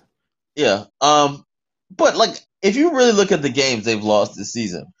boys. Yeah. But like, if you really look at the games they've lost this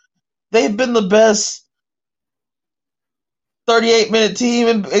season, they've been the best 38-minute team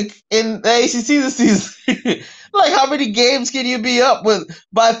in the ACC this season. Like, how many games can you be up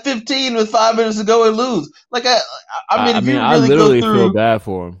by 15 with 5 minutes to go and lose? Like, I mean, if you really I literally go through, feel bad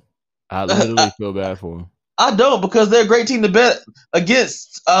for him. I literally feel bad for him. I don't, because they're a great team to bet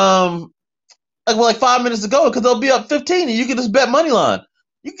against. Like 5 minutes to go, because they'll be up 15, and you can just bet money line.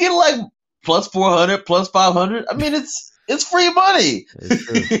 You get like plus 400, plus 500. I mean, it's free money. It's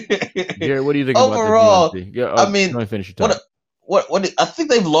true. Jared, what do you think Overall, about the UNC? Yeah, I mean, go ahead and finish your talk. what I think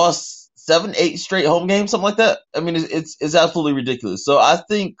they've lost 7-8 straight home games, something like that. I mean, it's absolutely ridiculous. So I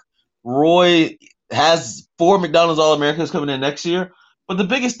think Roy has 4 McDonald's All-Americans coming in next year. But the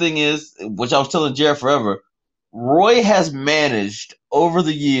biggest thing is, which I was telling Jared forever, Roy has managed over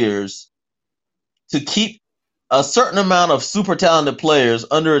the years to keep a certain amount of super talented players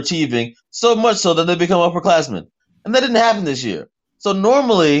underachieving, so much so that they become upperclassmen. And that didn't happen this year. So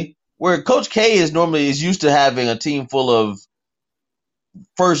normally, where Coach K is used to having a team full of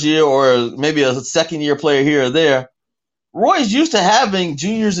first year or maybe a second year player here or there, Roy's used to having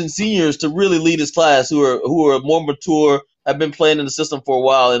juniors and seniors to really lead his class who are more mature, have been playing in the system for a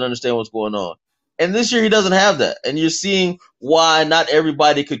while, and understand what's going on. And this year he doesn't have that. And you're seeing why not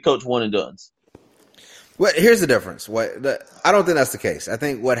everybody could coach one and dones. Well, here's the difference. I don't think that's the case. I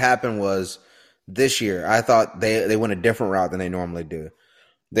think what happened was this year, I thought they went a different route than they normally do.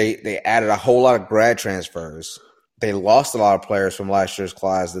 They added a whole lot of grad transfers. They lost a lot of players from last year's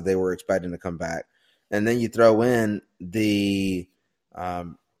class that they were expecting to come back. And then you throw in I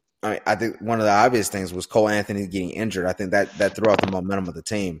think one of the obvious things was Cole Anthony getting injured. I think that threw out the momentum of the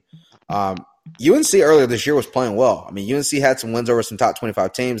team. UNC earlier this year was playing well. I mean, UNC had some wins over some top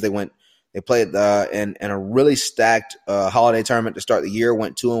 25 teams. They played in a really stacked holiday tournament to start the year.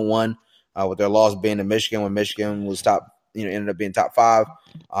 Went 2-1 with their loss being to Michigan when Michigan was ended up being top 5.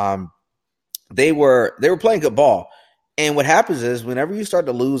 They were playing good ball. And what happens is whenever you start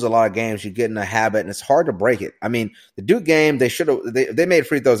to lose a lot of games, you get in a habit, and it's hard to break it. I mean, the Duke game, they made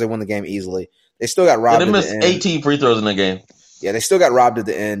free throws. They won the game easily. They still got robbed. They missed 18 free throws in the game. Yeah, they still got robbed at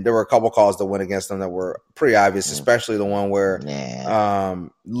the end. There were a couple calls that went against them that were pretty obvious, especially the one where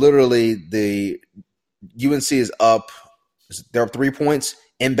literally the UNC is up. They're up 3 points,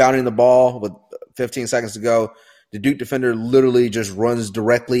 inbounding the ball with 15 seconds to go. The Duke defender literally just runs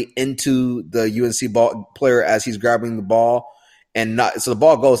directly into the UNC ball player as he's grabbing the ball, so the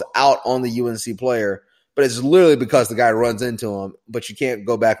ball goes out on the UNC player. But it's literally because the guy runs into him. But you can't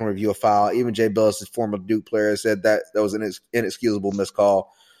go back and review a foul. Even Jay Billis, former Duke player, said that was an inexcusable missed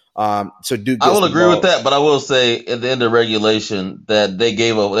call. So Duke. I will agree with that, but I will say at the end of regulation that they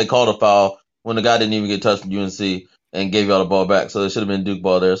called a foul when the guy didn't even get touched from UNC and gave y'all the ball back. So it should have been Duke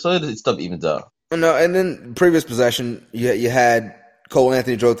ball there. So stuff evens out. No, and then previous possession, you had Cole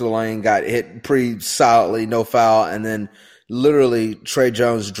Anthony drove through the lane, got hit pretty solidly, no foul, and then literally Trey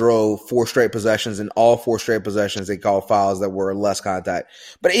Jones drove 4 straight possessions, and all 4 straight possessions they called fouls that were less contact.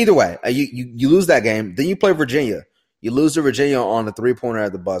 But either way, you lose that game. Then you play Virginia. You lose to Virginia on the 3-pointer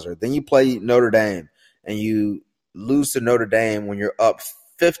at the buzzer. Then you play Notre Dame, and you lose to Notre Dame when you're up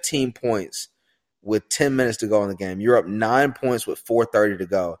 15 points with 10 minutes to go in the game. You're up 9 points with 4:30 to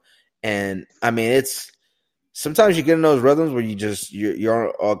go. And, I mean, it's sometimes you get in those rhythms where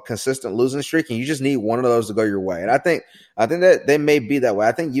you're on a consistent losing streak, and you just need one of those to go your way. And I think that they may be that way.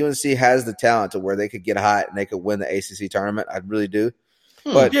 I think UNC has the talent to where they could get hot and they could win the ACC tournament. I really do.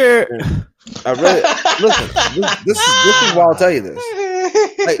 But I really listen. This is why I'll tell you this.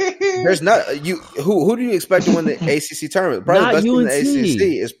 Like, there's not you. Who do you expect to win the ACC tournament? Probably Not the best team in UNC. the ACC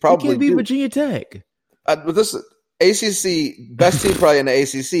is probably It can't be Duke. Virginia Tech. But this ACC best team probably in the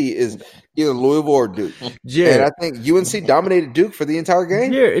ACC is either Louisville or Duke. Jared, And I think UNC dominated Duke for the entire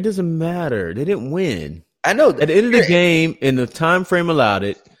game. Jared, it doesn't matter. They didn't win. I know. At the end of the game, in the time frame allowed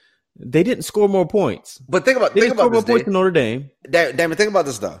it, they didn't score more points. But think about They didn't score more this, points than Notre Dame. Damn it, think about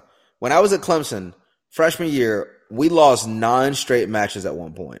this though. When I was at Clemson freshman year, we lost 9 straight matches at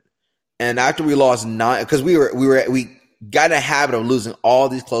one point. And after we lost 9, because we got in a habit of losing all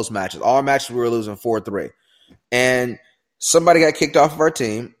these close matches. All our matches we were losing 4-3. And somebody got kicked off of our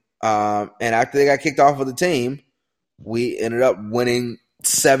team. And after they got kicked off of the team, we ended up winning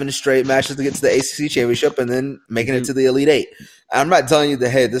 7 straight matches to get to the ACC championship and then making it to the Elite Eight. I'm not telling you that,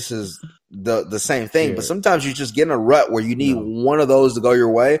 hey, this is the same thing, but sometimes you just get in a rut where you need one of those to go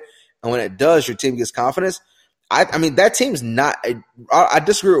your way. And when it does, your team gets confidence. I mean, that team's not – I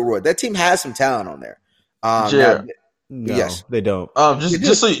disagree with Roy. That team has some talent on there. No, yes. they don't.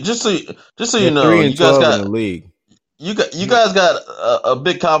 Just so you know, 3 and you guys 12 got in the league. You guys got a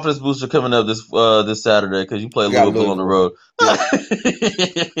big confidence booster coming up this Saturday because you play Louisville on the road. Yeah.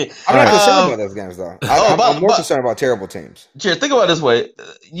 I'm not concerned about those games, though. I'm more concerned about terrible teams. Jared, think about it this way.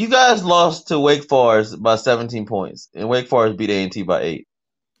 You guys lost to Wake Forest by 17 points, and Wake Forest beat A&T by 8.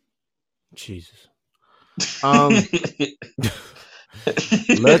 Jesus. Let's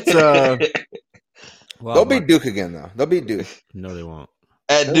They'll beat Duke again, though. They'll beat Duke. No, they won't.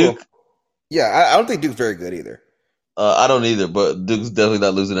 At Duke? Yeah, I don't think Duke's very good either. I don't either, but Duke's definitely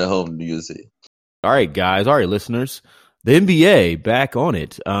not losing at home to UNC. All right, guys. All right, listeners. The NBA back on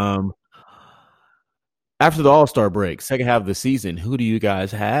it. After the All-Star break, second half of the season, who do you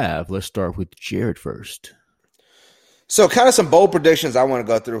guys have? Let's start with Jared first. So kind of some bold predictions I want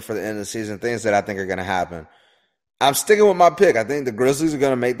to go through for the end of the season, things that I think are going to happen. I'm sticking with my pick. I think the Grizzlies are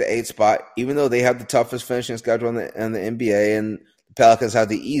going to make the 8th spot, even though they have the toughest finishing schedule in the NBA and the Pelicans have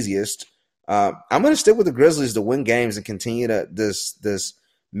the easiest. I'm going to stick with the Grizzlies to win games and continue this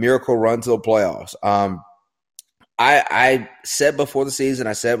miracle run to the playoffs. I said before the season,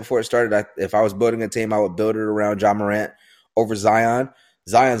 I said before it started, if I was building a team, I would build it around Ja Morant over Zion.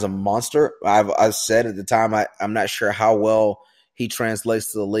 Zion's a monster. I've said at the time I'm not sure how well he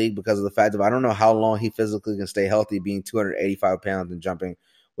translates to the league because of the fact that I don't know how long he physically can stay healthy being 285 pounds and jumping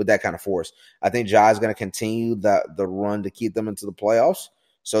with that kind of force. I think Ja is going to continue the run to keep them into the playoffs.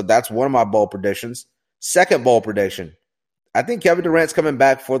 So that's one of my bold predictions. Second bold prediction, I think Kevin Durant's coming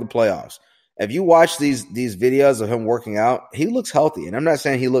back for the playoffs. If you watch these videos of him working out, he looks healthy. And I'm not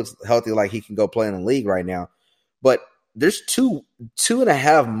saying he looks healthy like he can go play in the league right now, but there's two and a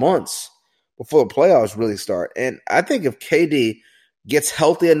half months before the playoffs really start. And I think if KD gets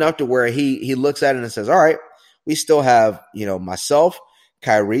healthy enough to where he looks at it and says, all right, we still have, myself,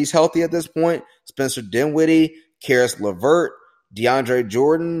 Kyrie's healthy at this point, Spencer Dinwiddie, Karis LeVert, DeAndre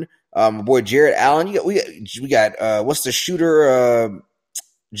Jordan, my boy Jared Allen. We got what's the shooter?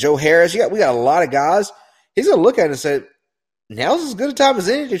 Joe Harris. We got a lot of guys. He's gonna look at it and say, now's as good a time as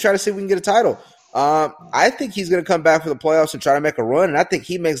any to try to see if we can get a title. I think he's gonna come back for the playoffs and try to make a run, and I think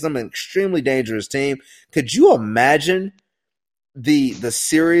he makes them an extremely dangerous team. Could you imagine the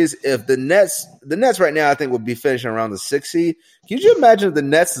series if the Nets right now I think would be finishing around the 6th seed? Could you imagine if the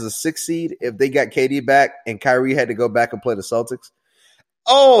Nets is a 6th seed if they got KD back and Kyrie had to go back and play the Celtics?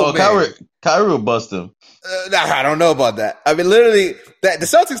 Oh man. Kyrie will bust him. I don't know about that. I mean, literally, the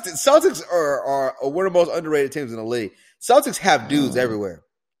Celtics are one of the most underrated teams in the league. Celtics have dudes everywhere,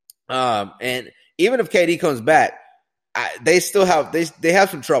 and even if KD comes back, they still have they have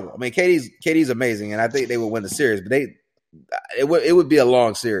some trouble. I mean, KD's amazing, and I think they would win the series, but it would be a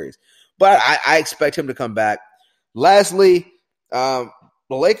long series. But I expect him to come back. Lastly, the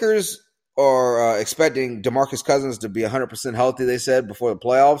Lakers are expecting DeMarcus Cousins to be 100% healthy, they said, before the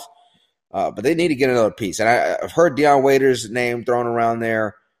playoffs. But they need to get another piece. And I've heard Deion Waiters' name thrown around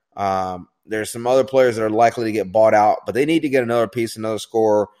there. There's some other players that are likely to get bought out, but they need to get another piece, another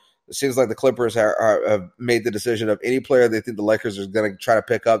scorer. It seems like the Clippers have made the decision of any player they think the Lakers are going to try to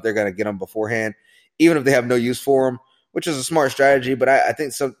pick up, they're going to get them beforehand, even if they have no use for them, which is a smart strategy. But I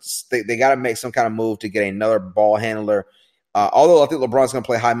think they got to make some kind of move to get another ball handler. Although I think LeBron's going to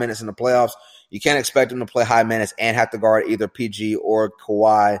play high minutes in the playoffs, you can't expect him to play high minutes and have to guard either PG or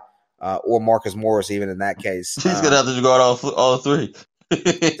Kawhi or Marcus Morris, even in that case. He's going to have to guard all three.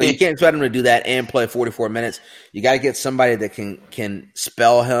 So you can't expect him to do that and play 44 minutes. You got to get somebody that can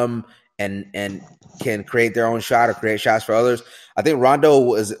spell him and can create their own shot or create shots for others. I think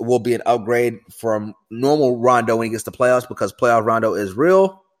Rondo will be an upgrade from normal Rondo when he gets to playoffs, because playoff Rondo is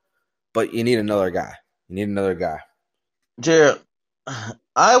real, but you need another guy. Jared,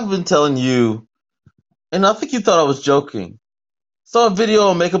 I've been telling you, and I think you thought I was joking. Saw a video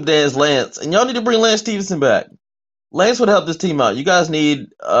on Makeup Dance Lance, and y'all need to bring Lance Stevenson back. Lance would help this team out. You guys need.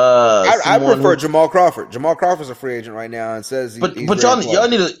 I prefer Jamal Crawford. Jamal Crawford's a free agent right now and says, but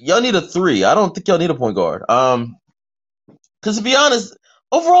y'all need a three. I don't think y'all need a point guard. Because to be honest,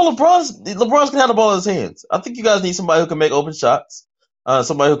 overall LeBron's can have the ball in his hands. I think you guys need somebody who can make open shots.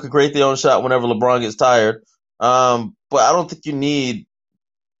 Somebody who can create their own shot whenever LeBron gets tired. But I don't think you need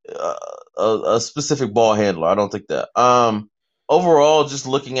a specific ball handler. I don't think that. Overall, just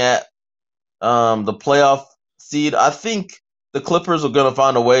looking at the playoff seed, I think the Clippers are going to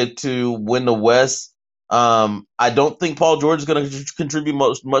find a way to win the West. I don't think Paul George is going to contribute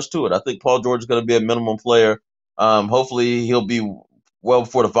much to it. I think Paul George is going to be a minimum player. Hopefully he'll be well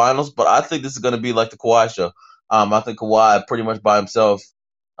before the finals, but I think this is going to be like the Kawhi show. I think Kawhi pretty much by himself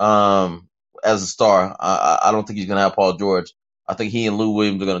as a star. I don't think he's going to have Paul George. I think he and Lou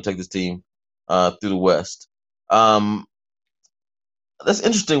Williams are going to take this team through the West. That's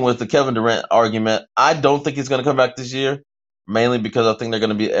interesting with the Kevin Durant argument. I don't think he's going to come back this year, mainly because I think they're going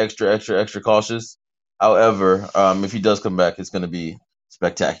to be extra cautious. However, if he does come back, it's going to be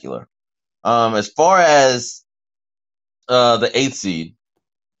spectacular. As far as the 8th seed,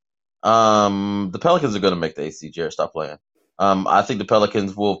 the Pelicans are going to make the 8th seed. Jared, stop playing. I think the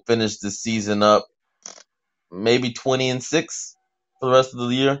Pelicans will finish this season up maybe 20-6 for the rest of the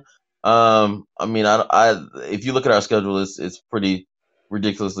year. If you look at our schedule, it's pretty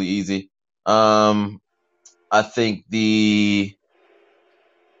ridiculously easy. I think the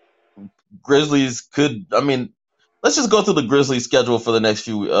Grizzlies could. Let's just go through the Grizzlies' schedule for the next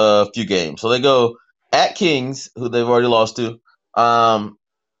few games. So they go at Kings, who they've already lost to,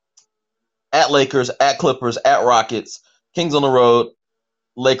 at Lakers, at Clippers, at Rockets, Kings on the road,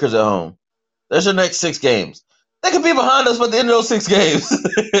 Lakers at home. There's your next 6 games. They could be behind us by the end of those 6 games.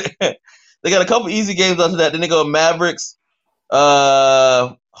 They got a couple easy games after that. Then they go Mavericks,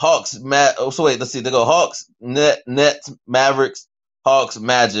 Hawks, They go Hawks, Nets, Mavericks, Hawks,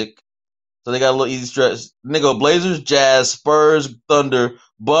 Magic. So they got a little easy stretch. Then they go Blazers, Jazz, Spurs, Thunder,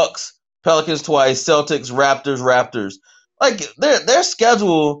 Bucks, Pelicans twice, Celtics, Raptors. Like their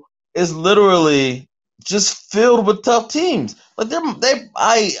schedule is literally just filled with tough teams. Like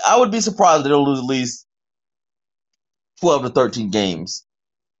I would be surprised if they'll lose at least 12 to 13 games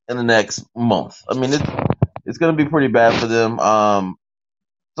in the next month. It's going to be pretty bad for them.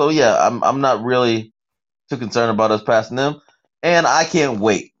 So yeah, I'm not really too concerned about us passing them, and I can't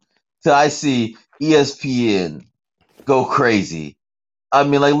wait till I see ESPN go crazy.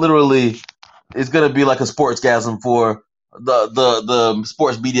 Literally, it's going to be like a sportsgasm for the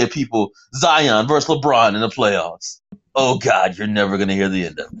sports media people. Zion versus LeBron in the playoffs. Oh God, you're never going to hear the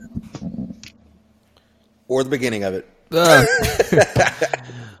end of it. Or the beginning of it.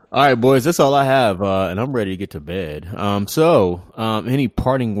 All right, boys, that's all I have, and I'm ready to get to bed. Any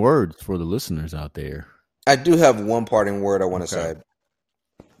parting words for the listeners out there? I do have one parting word I want to say.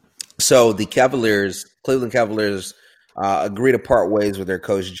 So the Cleveland Cavaliers, agree to part ways with their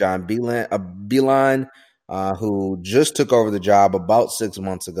coach, John Beilein, who just took over the job about 6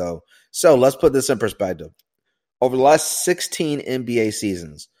 months ago. So let's put this in perspective. Over the last 16 NBA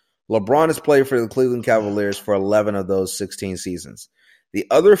seasons, LeBron has played for the Cleveland Cavaliers for 11 of those 16 seasons. The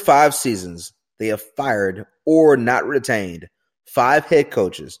other 5 seasons, they have fired or not retained 5 head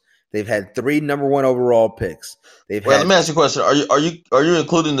coaches. They've had 3 number 1 overall picks. Let me ask you a question. Are you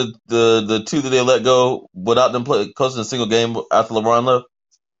including the 2 that they let go without them coaching a single game after LeBron left?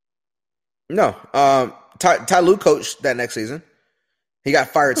 No. Ty Lue coached that next season. He got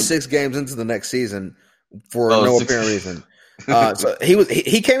fired 6 games into the next season for no apparent reason. So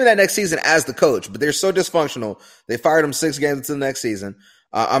he came in that next season as the coach, but they're so dysfunctional. They fired him 6 games into the next season.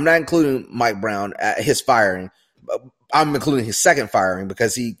 I'm not including Mike Brown at his firing. I'm including his second firing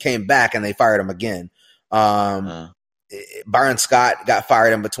because he came back and they fired him again. Byron Scott got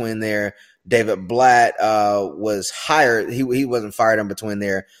fired in between there. David Blatt was hired. He wasn't fired in between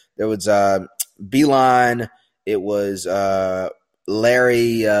there. There was Beeline. It was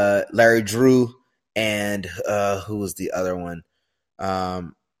Larry Drew, and who was the other one?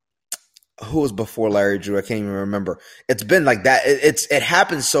 Who was before Larry Drew? I can't even remember. It's been like that. It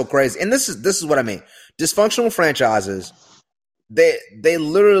happens so crazy. And this is what I mean. Dysfunctional franchises, they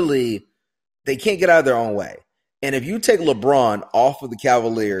literally they can't get out of their own way. And if you take LeBron off of the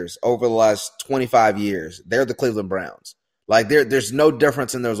Cavaliers over the last 25 years, they're the Cleveland Browns. Like there's no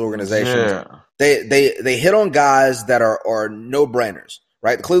difference in those organizations. Yeah. They hit on guys that are no brainers,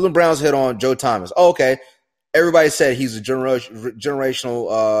 right? The Cleveland Browns hit on Joe Thomas. Oh, okay. Everybody said he's a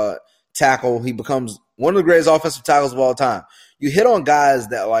generational tackle. He becomes one of the greatest offensive tackles of all time. You hit on guys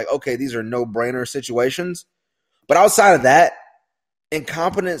that like, okay, these are no-brainer situations. But outside of that,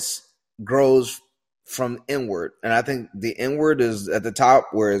 incompetence grows from inward. And I think the inward is at the top,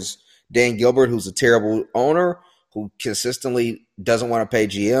 whereas Dan Gilbert, who's a terrible owner, who consistently doesn't want to pay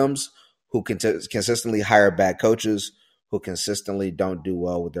GMs, who can consistently hire bad coaches, who consistently don't do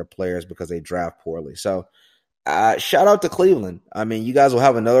well with their players because they draft poorly. So shout out to Cleveland. I mean, you guys will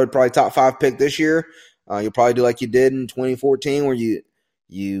have another probably top 5 pick this year. You'll probably do like you did in 2014, where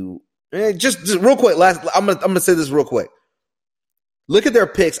you just real quick. I'm gonna say this real quick. Look at their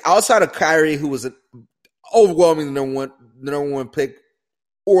picks outside of Kyrie, who was an overwhelming number one pick,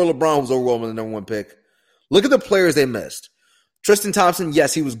 or LeBron, who was overwhelming the number 1 pick. Look at the players they missed. Tristan Thompson,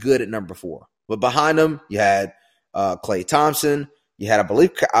 yes, he was good at number 4, but behind him you had Klay Thompson. You had, I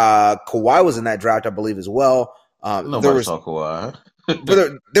believe, Kawhi was in that draft, I believe, as well. Nobody saw Kawhi.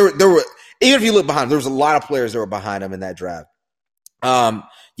 But there were, even if you look behind him, there was a lot of players that were behind him in that draft.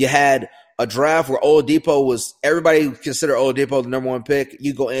 You had a draft where Oladipo was, everybody considered Oladipo the number 1 pick.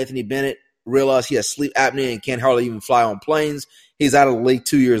 You go Anthony Bennett, realize he has sleep apnea and can't hardly even fly on planes. He's out of the league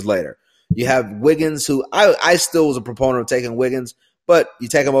 2 years later. You have Wiggins, who I still was a proponent of taking Wiggins, but you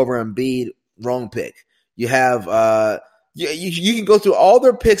take him over Embiid, wrong pick. You have you can go through all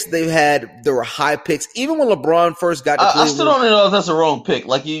their picks they've had. There were high picks. Even when LeBron first got to Cleveland. I still don't know if that's a wrong pick.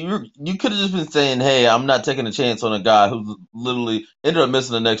 Like you could have just been saying, hey, I'm not taking a chance on a guy who literally ended up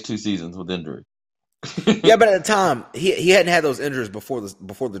missing the next 2 seasons with injury. Yeah, but at the time, he hadn't had those injuries before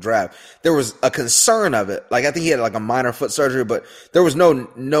the draft. There was a concern of it. Like I think he had like a minor foot surgery, but there was no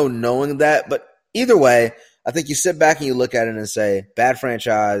knowing that. But either way, I think you sit back and you look at it and say, bad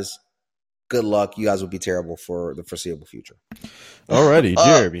franchise. Good luck. You guys will be terrible for the foreseeable future. Alrighty,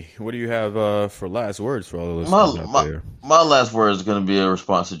 Jeremy, what do you have for last words for all the listeners out there? My last word is going to be a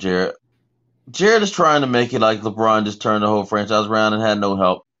response to Jared. Jared is trying to make it like LeBron just turned the whole franchise around and had no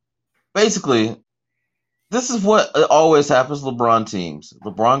help. Basically, this is what always happens to LeBron teams.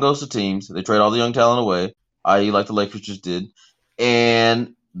 LeBron goes to teams. They trade all the young talent away, i.e. like the Lakers just did,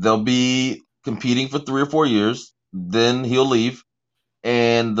 and they'll be competing for 3 or 4 years. Then he'll leave.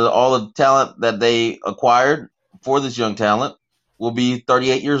 And all the talent that they acquired for this young talent will be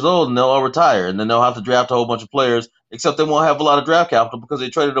 38 years old, and they'll all retire. And then they'll have to draft a whole bunch of players, except they won't have a lot of draft capital because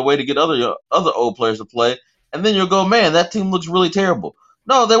they traded away to get other old players to play. And then you'll go, man, that team looks really terrible.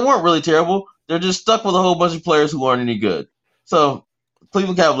 No, they weren't really terrible. They're just stuck with a whole bunch of players who aren't any good. So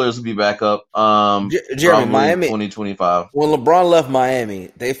Cleveland Cavaliers will be back up. Jeremy, Miami 2025. When LeBron left Miami,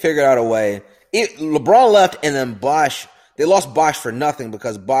 they figured out a way. LeBron left, and then Bosh. They lost Bosh for nothing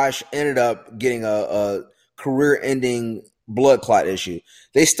because Bosh ended up getting a career-ending blood clot issue.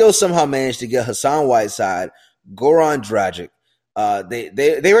 They still somehow managed to get Hassan Whiteside, Goran Dragic.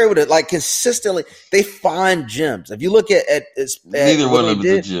 They were able to like consistently. They find gems. If you look at neither one of them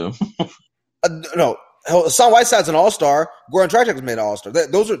is a gem. No, Hassan Whiteside's an all-star. Goran Dragic has made an all-star.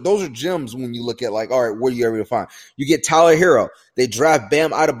 Those are gems when you look at like, all right, what are you able to find? You get Tyler Hero. They draft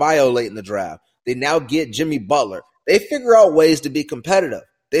Bam Adebayo late in the draft. They now get Jimmy Butler. They figure out ways to be competitive.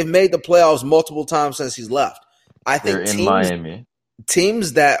 They've made the playoffs multiple times since he's left. I think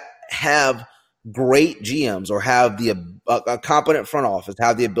teams that have great GMs or have a competent front office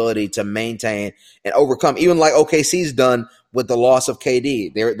have the ability to maintain and overcome, even like OKC's done with the loss of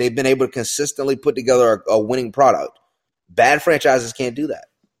KD. They've been able to consistently put together a winning product. Bad franchises can't do that.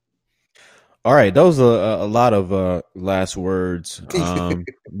 All right, those are a lot of last words.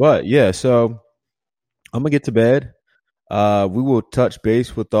 But, yeah, so I'm going to get to bed. We will touch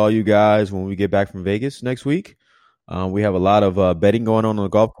base with all you guys when we get back from Vegas next week. We have a lot of betting going on the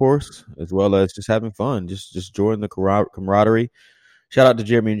golf course, as well as just having fun, just enjoying the camaraderie. Shout out to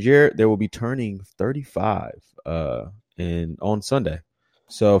Jeremy and Jared. They will be turning 35 on Sunday.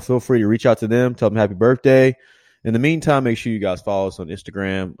 So feel free to reach out to them, tell them happy birthday. In the meantime, make sure you guys follow us on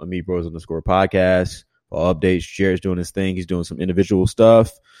Instagram, AmitBros_podcast for all updates. Jared's doing his thing. He's doing some individual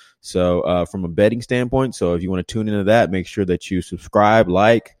stuff. So from a betting standpoint, so if you want to tune into that, make sure that you subscribe,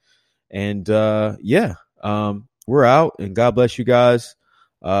 like, and we're out. And God bless you guys.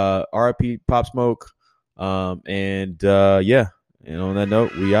 RIP Pop Smoke. And on that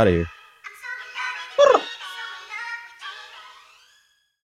note, we out of here.